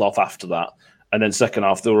levelled off after that, and then second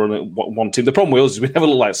half they were on one team. The problem with us is we never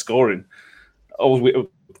looked like scoring.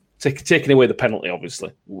 Taking away the penalty,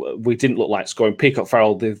 obviously, we didn't look like scoring. Peacock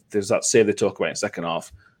Farrell, there's that save they talk about in second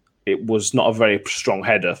half. It was not a very strong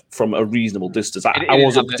header from a reasonable distance. I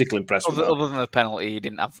wasn't particularly impressed with that. Other than the penalty, he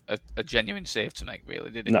didn't have a genuine save to make,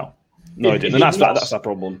 really, did he? No, he didn't. And that's our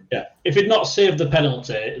problem. Yeah, if he'd not saved the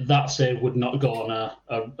penalty, that save would not go on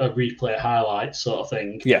a replay highlight sort of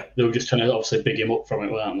thing. Yeah, they were just trying to obviously big him up from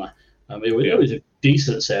it, weren't they? It was a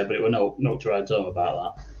decent save, but it was no to write home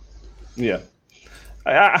about that. Yeah.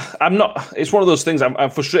 I'm not. It's one of those things. I'm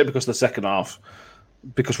frustrated because of the second half,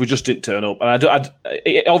 because we just didn't turn up. And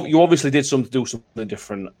you obviously did do something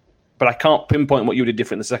different, but I can't pinpoint what you did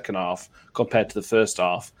different in the second half compared to the first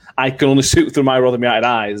half. I can only see through my rother-eyed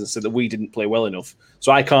eyes and say that we didn't play well enough.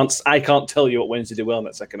 So I can't tell you what Wednesday did well in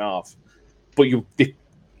that second half. But you,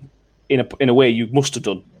 in a way, you must have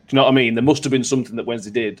done. Do you know what I mean? There must have been something that Wednesday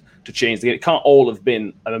did to change the game. It can't all have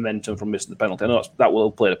been a momentum from missing the penalty. I know that will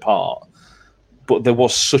have played a part. But there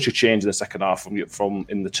was such a change in the second half from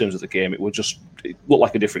in the terms of the game. It looked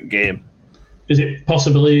like a different game. Is it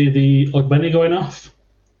possibly the Ogbeni going off?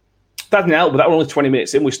 That didn't help, but that was only 20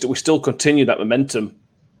 minutes in. We still continued that momentum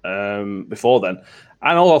before then.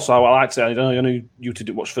 And also, I like to say, I know you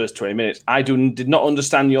didn't watch the first 20 minutes. I did not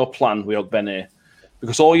understand your plan with Ogbeni,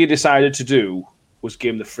 because all you decided to do was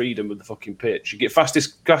give him the freedom of the fucking pitch. You get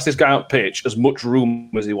fastest guy on pitch as much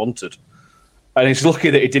room as he wanted. And he's lucky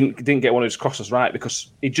that he didn't get one of his crosses right,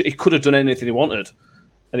 because he could have done anything he wanted,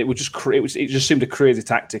 and it just seemed a crazy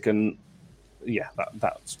tactic. And yeah,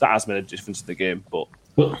 that has made a difference in the game. But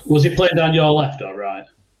was he playing down your left or right?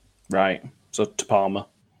 Right, so to Palmer.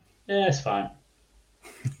 Yeah, it's fine.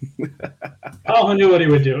 Palmer knew what he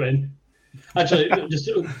was doing. Actually, just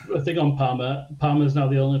a thing on Palmer. Palmer's now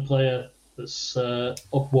the only player that's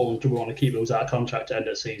up one to want to keep him out of contract at the end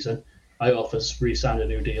of the season. Iorfa's re-signed a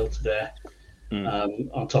new deal today.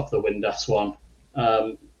 On top of the Windass one.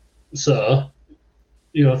 So,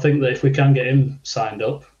 I think that if we can get him signed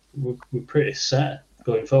up, we're pretty set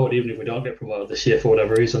going forward, even if we don't get promoted this year for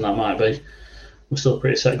whatever reason that might be. We're still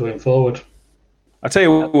pretty set going forward. I tell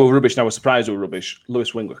you, we were rubbish, and I was surprised we were rubbish.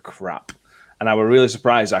 Lewis Wing were crap, and I was really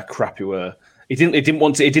surprised how crap he were. He didn't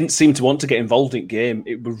seem to want to get involved in the game.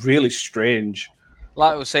 It was really strange.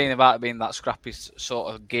 Like I was saying about it being that scrappy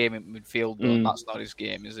sort of game in midfield, but that's not his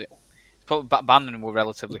game, is it? Probably Bannon were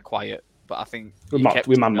relatively quiet, but I think we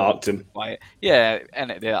man-marked him. Quiet. Yeah,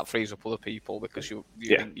 and that frees up other people because you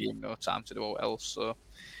didn't give him no time to do what else. So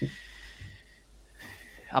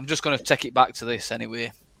I'm just going to take it back to this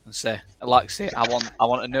anyway and say, Alexi, I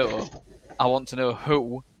want to know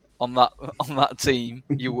who on that team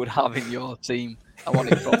you would have in your team. I want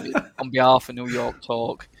it from you on behalf of New York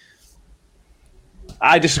Talk.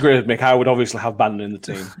 I disagree with Mick. I would obviously have Bannon in the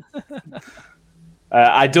team.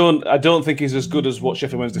 I don't think he's as good as what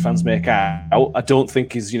Sheffield Wednesday fans make out. I don't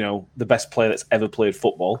think he's the best player that's ever played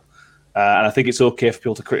football, and I think it's okay for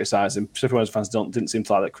people to criticise him. Sheffield Wednesday fans didn't seem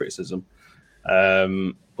to like that criticism,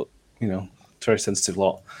 but it's a very sensitive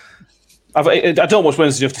lot. I don't watch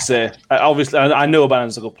Wednesday enough to say. Obviously, I know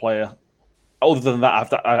Bannon's a good player. Other than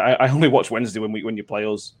that, I only watch Wednesday when you play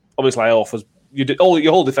us. Obviously, your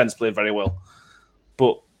whole defence played very well,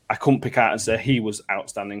 but I couldn't pick out and say he was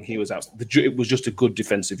outstanding. It was just a good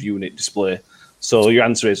defensive unit display. So your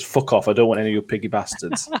answer is fuck off. I don't want any of you piggy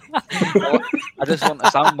bastards. I just want a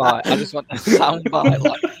soundbite.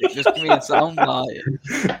 Like, just give me a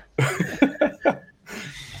soundbite.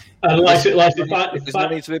 There's no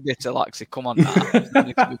need to be bitter, Laxi. Come on now. There's no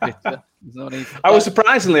need to be bitter. There's no need. I was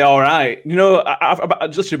surprisingly all right. You know, I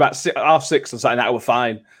just about 6:30 on Saturday night, I was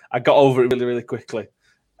fine. I got over it really, really quickly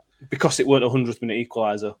because it weren't a 100th minute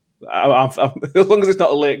equaliser. As long as it's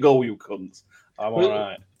not a late goal, you cunt, I'm all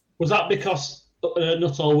right. Was that because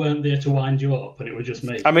Nuttall weren't there to wind you up and it was just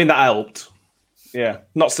me? I mean, that helped. Yeah,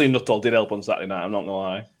 not seeing Nuttall did help on Saturday night. I'm not gonna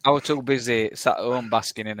lie. I was too busy sat at home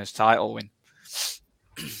basking in his title win.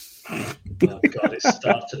 Oh God, it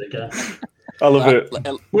started again. I love it.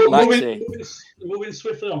 Moving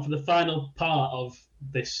swiftly on for the final part of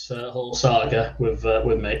this whole saga with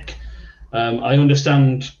Mick. I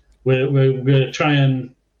understand we're going to try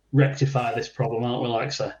and rectify this problem, aren't we,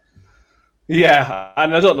 Laxa? Yeah,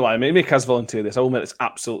 and I don't know why. I mean, Mick has volunteered this. I will make this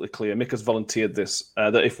absolutely clear. Mick has volunteered this,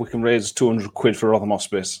 that if we can raise 200 quid for Rotherham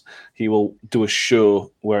Hospice, he will do a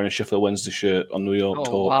show wearing a Sheffield Wednesday shirt on New York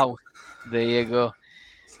Talk. Wow. There you go.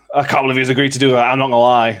 I can't believe he's agreed to do that. I'm not going to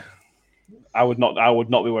lie. I would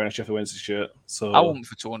not be wearing a Sheffield Wednesday shirt. So I wouldn't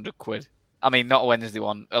for 200 quid. I mean, not a Wednesday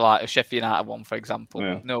one, like a Sheffield United one, for example.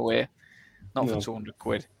 Yeah. No way. Not for 200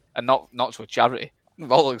 quid. And not to a charity.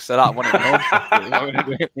 Bollocks to that, I wouldn't know.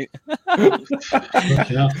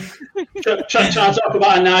 Trying to talk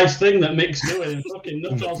about a nice thing that Mick's doing, and fucking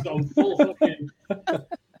Nuttall's gone full fucking.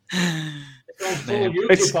 Full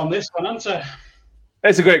YouTube on this one, hasn't it?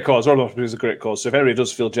 It's a great cause. Rotherham Hospice is a great cause. So if anybody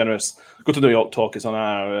does feel generous, go to New York Talk. It's on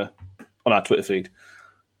our Twitter feed.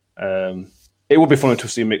 It would be funny to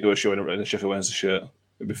see Mick do a show in a Sheffield Wednesday shirt.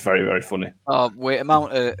 It'd be very, very funny.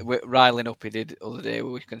 Amount of riling up he did the other day,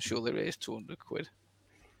 we can surely raise 200 quid.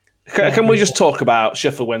 Can we just talk about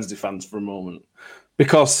Sheffield Wednesday fans for a moment?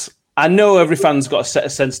 Because I know every fan's got a set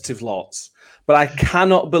of sensitive lots, but I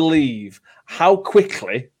cannot believe how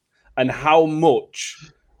quickly and how much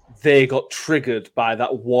they got triggered by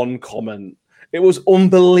that one comment. It was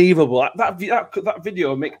unbelievable. That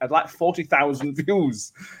video had like 40,000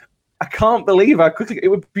 views. I can't believe how quickly it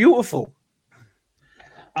was beautiful.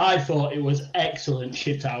 I thought it was excellent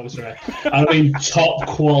shithousery. I mean, top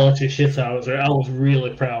quality shithousery. I was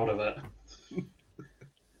really proud of it.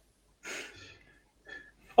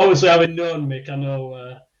 Obviously, having known Mick, I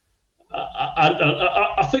know.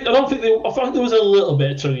 I think there was a little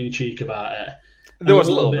bit of tongue in cheek about it. There was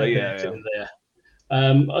a little bit, yeah. There.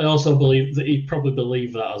 I also believe that he probably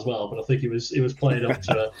believed that as well, but I think he was playing up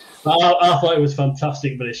to it. But I thought it was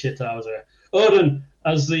fantastic, bit of shithousery. Odin,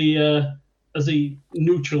 as the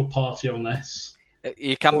neutral party on this.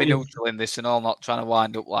 You can be neutral in this and all, not trying to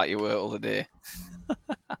wind up like you were the other day.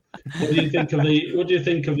 What do you think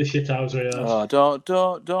of the shithousery? Oh,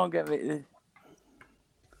 don't get me.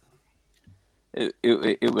 It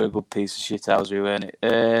was a good piece of shithousery, wasn't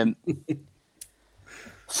it?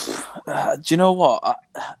 Do you know what?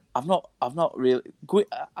 I've not really.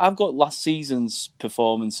 I've got last season's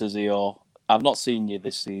performances here. I've not seen you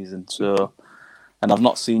this season, so. And I've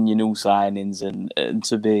not seen your new signings, and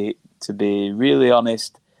to be really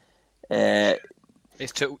honest,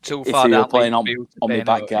 it's too far if down. you were playing on my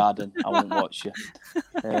back garden, I wouldn't watch you.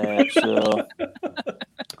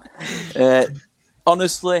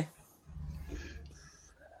 Honestly,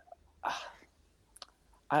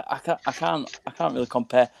 I can't really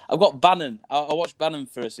compare. I've got Bannon. I watched Bannon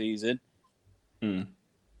for a season. He's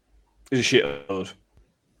a shit load.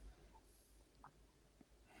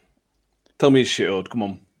 Tell me his shit old. Come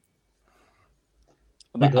on.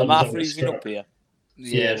 Am I freezing up here?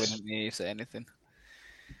 Yeah, we don't need to say anything.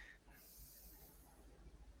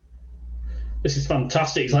 This is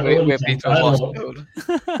fantastic. It's like Odin's on dial-up.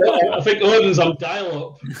 I think Odin's on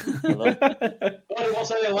dial-up. Hello. Odin,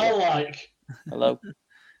 what's AOL like? Hello.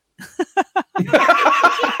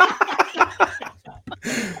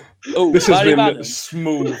 Oh, this has been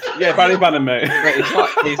smooth. Yeah, Barry Bannon, mate.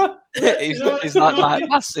 He's like Mike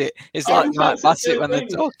Bassett. It's like Mike Bassett when they're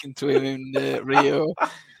talking to him in Rio.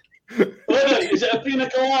 Is it a pina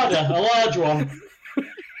colada? A large one?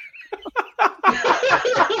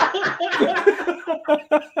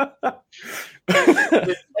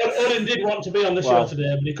 Odin did want to be on the show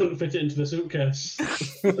today, but he couldn't fit it into the suitcase.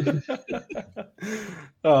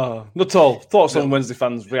 Nuttall, thoughts on Wednesday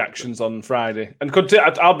fans' reactions on Friday? And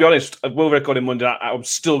I'll be honest, we're recording Monday night. I'm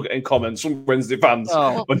still getting comments from Wednesday fans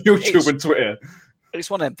on YouTube and Twitter. It's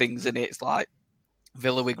one of them things, and it's like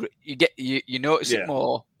Villa. You notice it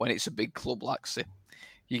more when it's a big club like City.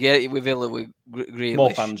 You get it with Villa with Grealish.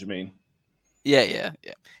 More fans, you mean? Yeah.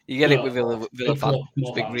 You get it with Villa fans,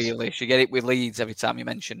 big Grealish. You get it with Leeds every time you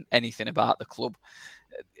mention anything about the club.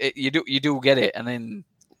 You do get it, and then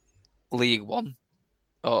League One,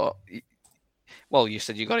 you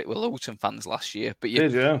said you got it with Luton fans last year, but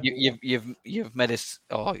you've made us.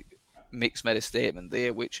 Mick's made a statement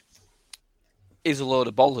there, which is a load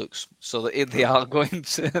of bollocks. So that they are going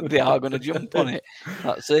to jump on it.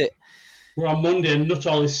 That's it. We're on Monday and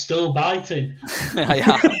Nuttall is still biting.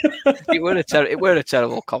 Yeah. It were a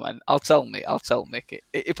terrible comment. I'll tell Mick.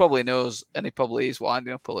 He probably knows, and he probably is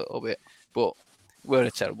winding up a little bit. But we're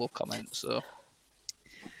a terrible comment. So,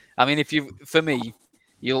 I mean, for me,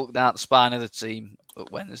 you look down at the spine of the team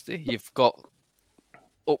at Wednesday. You've got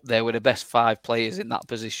up there with the best 5 players in that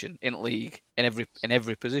position in league, in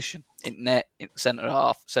every position, in net, in centre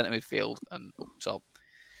half, centre midfield, and up top.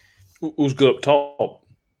 Who's good up top?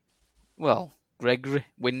 Well, Gregory,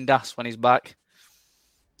 Windass when he's back.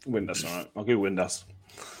 Windass, all right. I'll give Windass.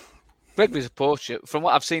 Gregory's a poacher. From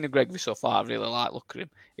what I've seen of Gregory so far, I really like looking at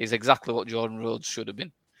him. He's exactly what Jordan Rhodes should have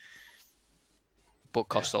been, but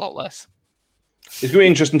cost a lot less. It's going to be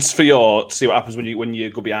interesting for you to see what happens when you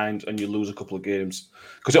go behind and you lose a couple of games.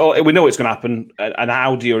 Because we know it's going to happen, and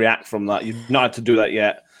how do you react from that? You've not had to do that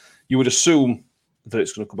yet. You would assume that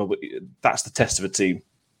it's going to come up, but that's the test of a team.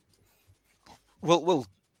 Well,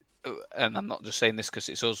 and I'm not just saying this because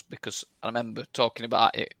it's us, because I remember talking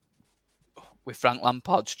about it with Frank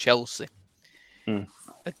Lampard's Chelsea.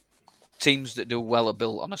 Teams that do well are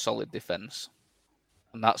built on a solid defence.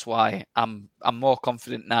 And that's why I'm more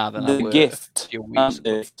confident now than I were a few weeks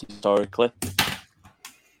ago. Historically.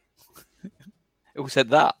 Who said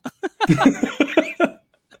that?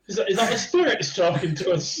 Is that the spirits talking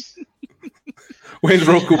to us? Wayne's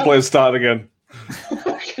Roku players start again.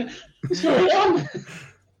 What's going on?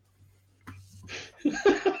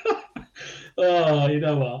 Oh, you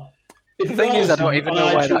know what? The thing is, I don't even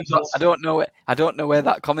know where that. I don't know where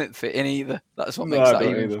that comment fit in either. That's what makes that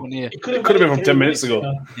even funnier. It could have been from 10 minutes ago.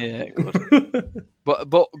 Yeah, it could.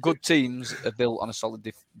 but good teams are built on a solid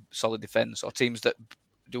defence, or teams that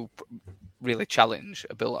do really challenge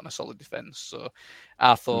are built on a solid defence. So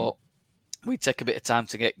I thought we'd take a bit of time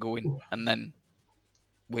to get going, and then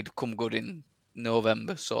we'd come good in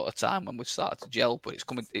November sort of time when we started to gel. But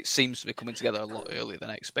it seems to be coming together a lot earlier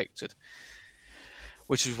than I expected.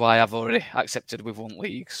 Which is why I've already accepted we've won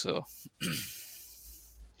league. So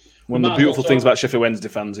one of the beautiful things about Sheffield Wednesday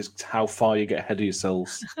fans is how far you get ahead of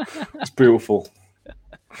yourselves. It's beautiful.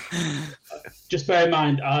 Just bear in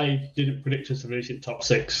mind, I didn't predict us to finish in top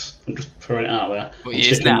 6. I'm just throwing it out there. But he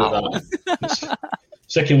is now.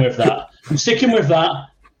 Sticking with that. I'm sticking with that.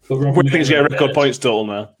 But Robin thinks you get a record points total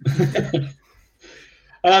now.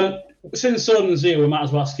 Since Odin's here, we might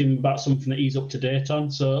as well ask him about something that he's up to date on.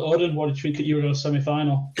 So, Odin, what did you think at Euro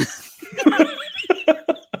semi-final?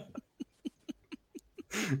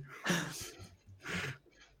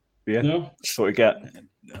 Yeah, no? That's what we get.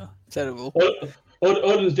 No, terrible.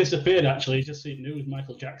 Odin's disappeared, actually. He's just seen news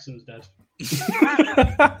Michael Jackson's dead.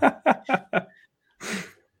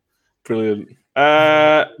 Brilliant.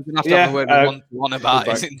 We're going to have to have a word with one about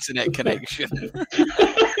his internet connection.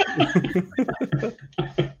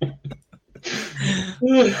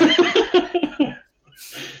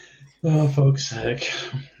 Oh, folks' sake.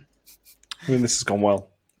 I mean, this has gone well.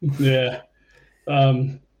 Yeah.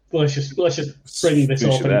 Let's just bring this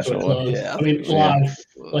all into a close. Yeah, I mean, live.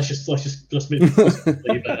 Let's just leave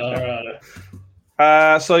it. All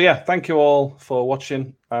right. So yeah, thank you all for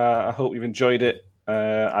watching. I hope you've enjoyed it.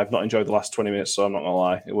 I've not enjoyed the last 20 minutes, so I'm not gonna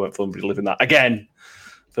lie. It weren't fun reliving that again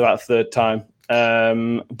for that 3rd time.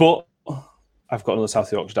 But I've got another South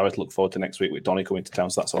Yorkshire derby to look forward to next week with Donny coming to town,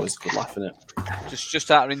 so that's always a good laugh, isn't it? Just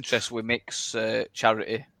out of interest, with Mick's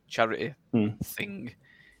charity thing,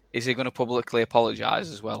 is he going to publicly apologise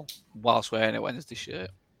as well whilst wearing a Wednesday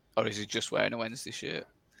shirt, or is he just wearing a Wednesday shirt?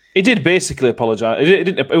 He did basically apologise.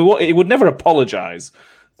 He would never apologise,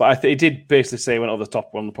 but he did basically say he went over the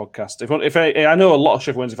top on the podcast. I know a lot of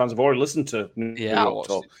Sheffield Wednesday fans have already listened to. Yeah, I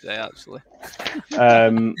watched it today actually.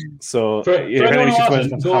 So for anyone who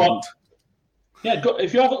hasn't, go on. Yeah,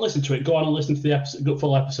 if you haven't listened to it, go on and listen to the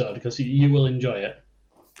full episode because you will enjoy it.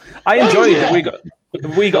 I enjoyed it.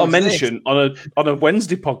 We got a mention on a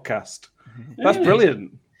Wednesday podcast. That's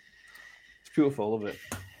brilliant. It's beautiful. I love it.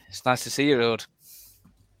 It's nice to see you, Rod.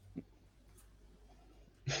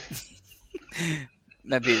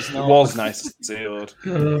 Maybe it's not. It was nice to see you, Rod.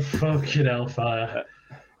 Oh, fucking hellfire.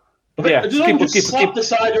 Yeah, just slap the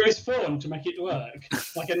side of his phone to make it work,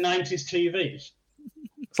 like a 90s TV.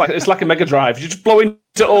 It's like a Mega Drive. You just blow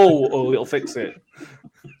into all, it'll fix it.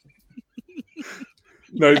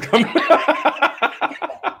 No, come.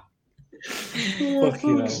 For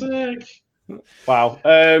fuck's sake. Wow.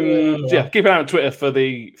 Yeah, keep an eye on Twitter for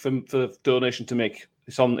the donation to make.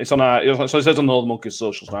 It says on all the Monkeys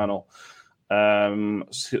socials now.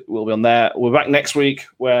 We'll be on there. We're back next week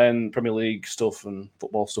when Premier League stuff and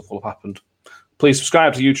football stuff will have happened. Please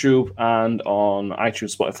subscribe to YouTube and on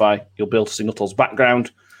iTunes, Spotify. You'll be able to see Nuttall's background,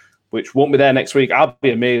 which won't be there next week. I'll be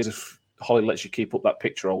amazed if Holly lets you keep up that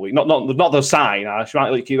picture all week. Not the sign. She might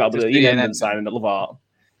let you keep that, but the Ian Hendon sign in the Love Art.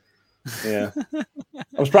 Yeah.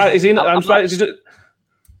 I'm surprised. Does he not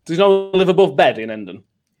live above bed in Hendon?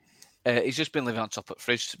 He's just been living on top of the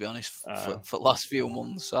fridge, to be honest, for the last few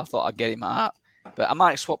months. So I thought I'd get him out. But I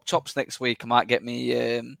might swap tops next week. I might get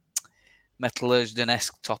me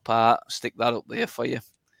Metallurgian-esque top art, stick that up there for you.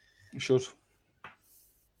 You should.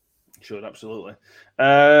 Absolutely.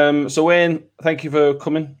 So, Wayne, thank you for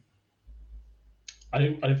coming. I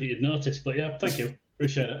don't think you'd notice, but yeah, thank you.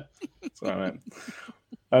 Appreciate it. It's all right, mate.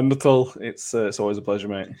 And Nuttall, it's always a pleasure,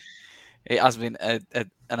 mate. It has been an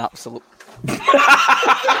absolute...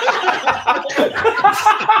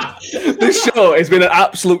 This show has been an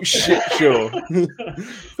absolute shit show.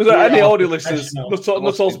 For any audio listeners,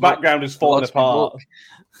 Nuttall's background is falling apart.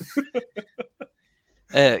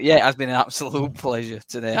 Yeah, it has been an absolute pleasure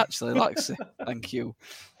today, actually, Lexi. Thank you.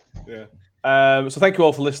 Yeah. So thank you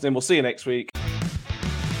all for listening. We'll see you next week.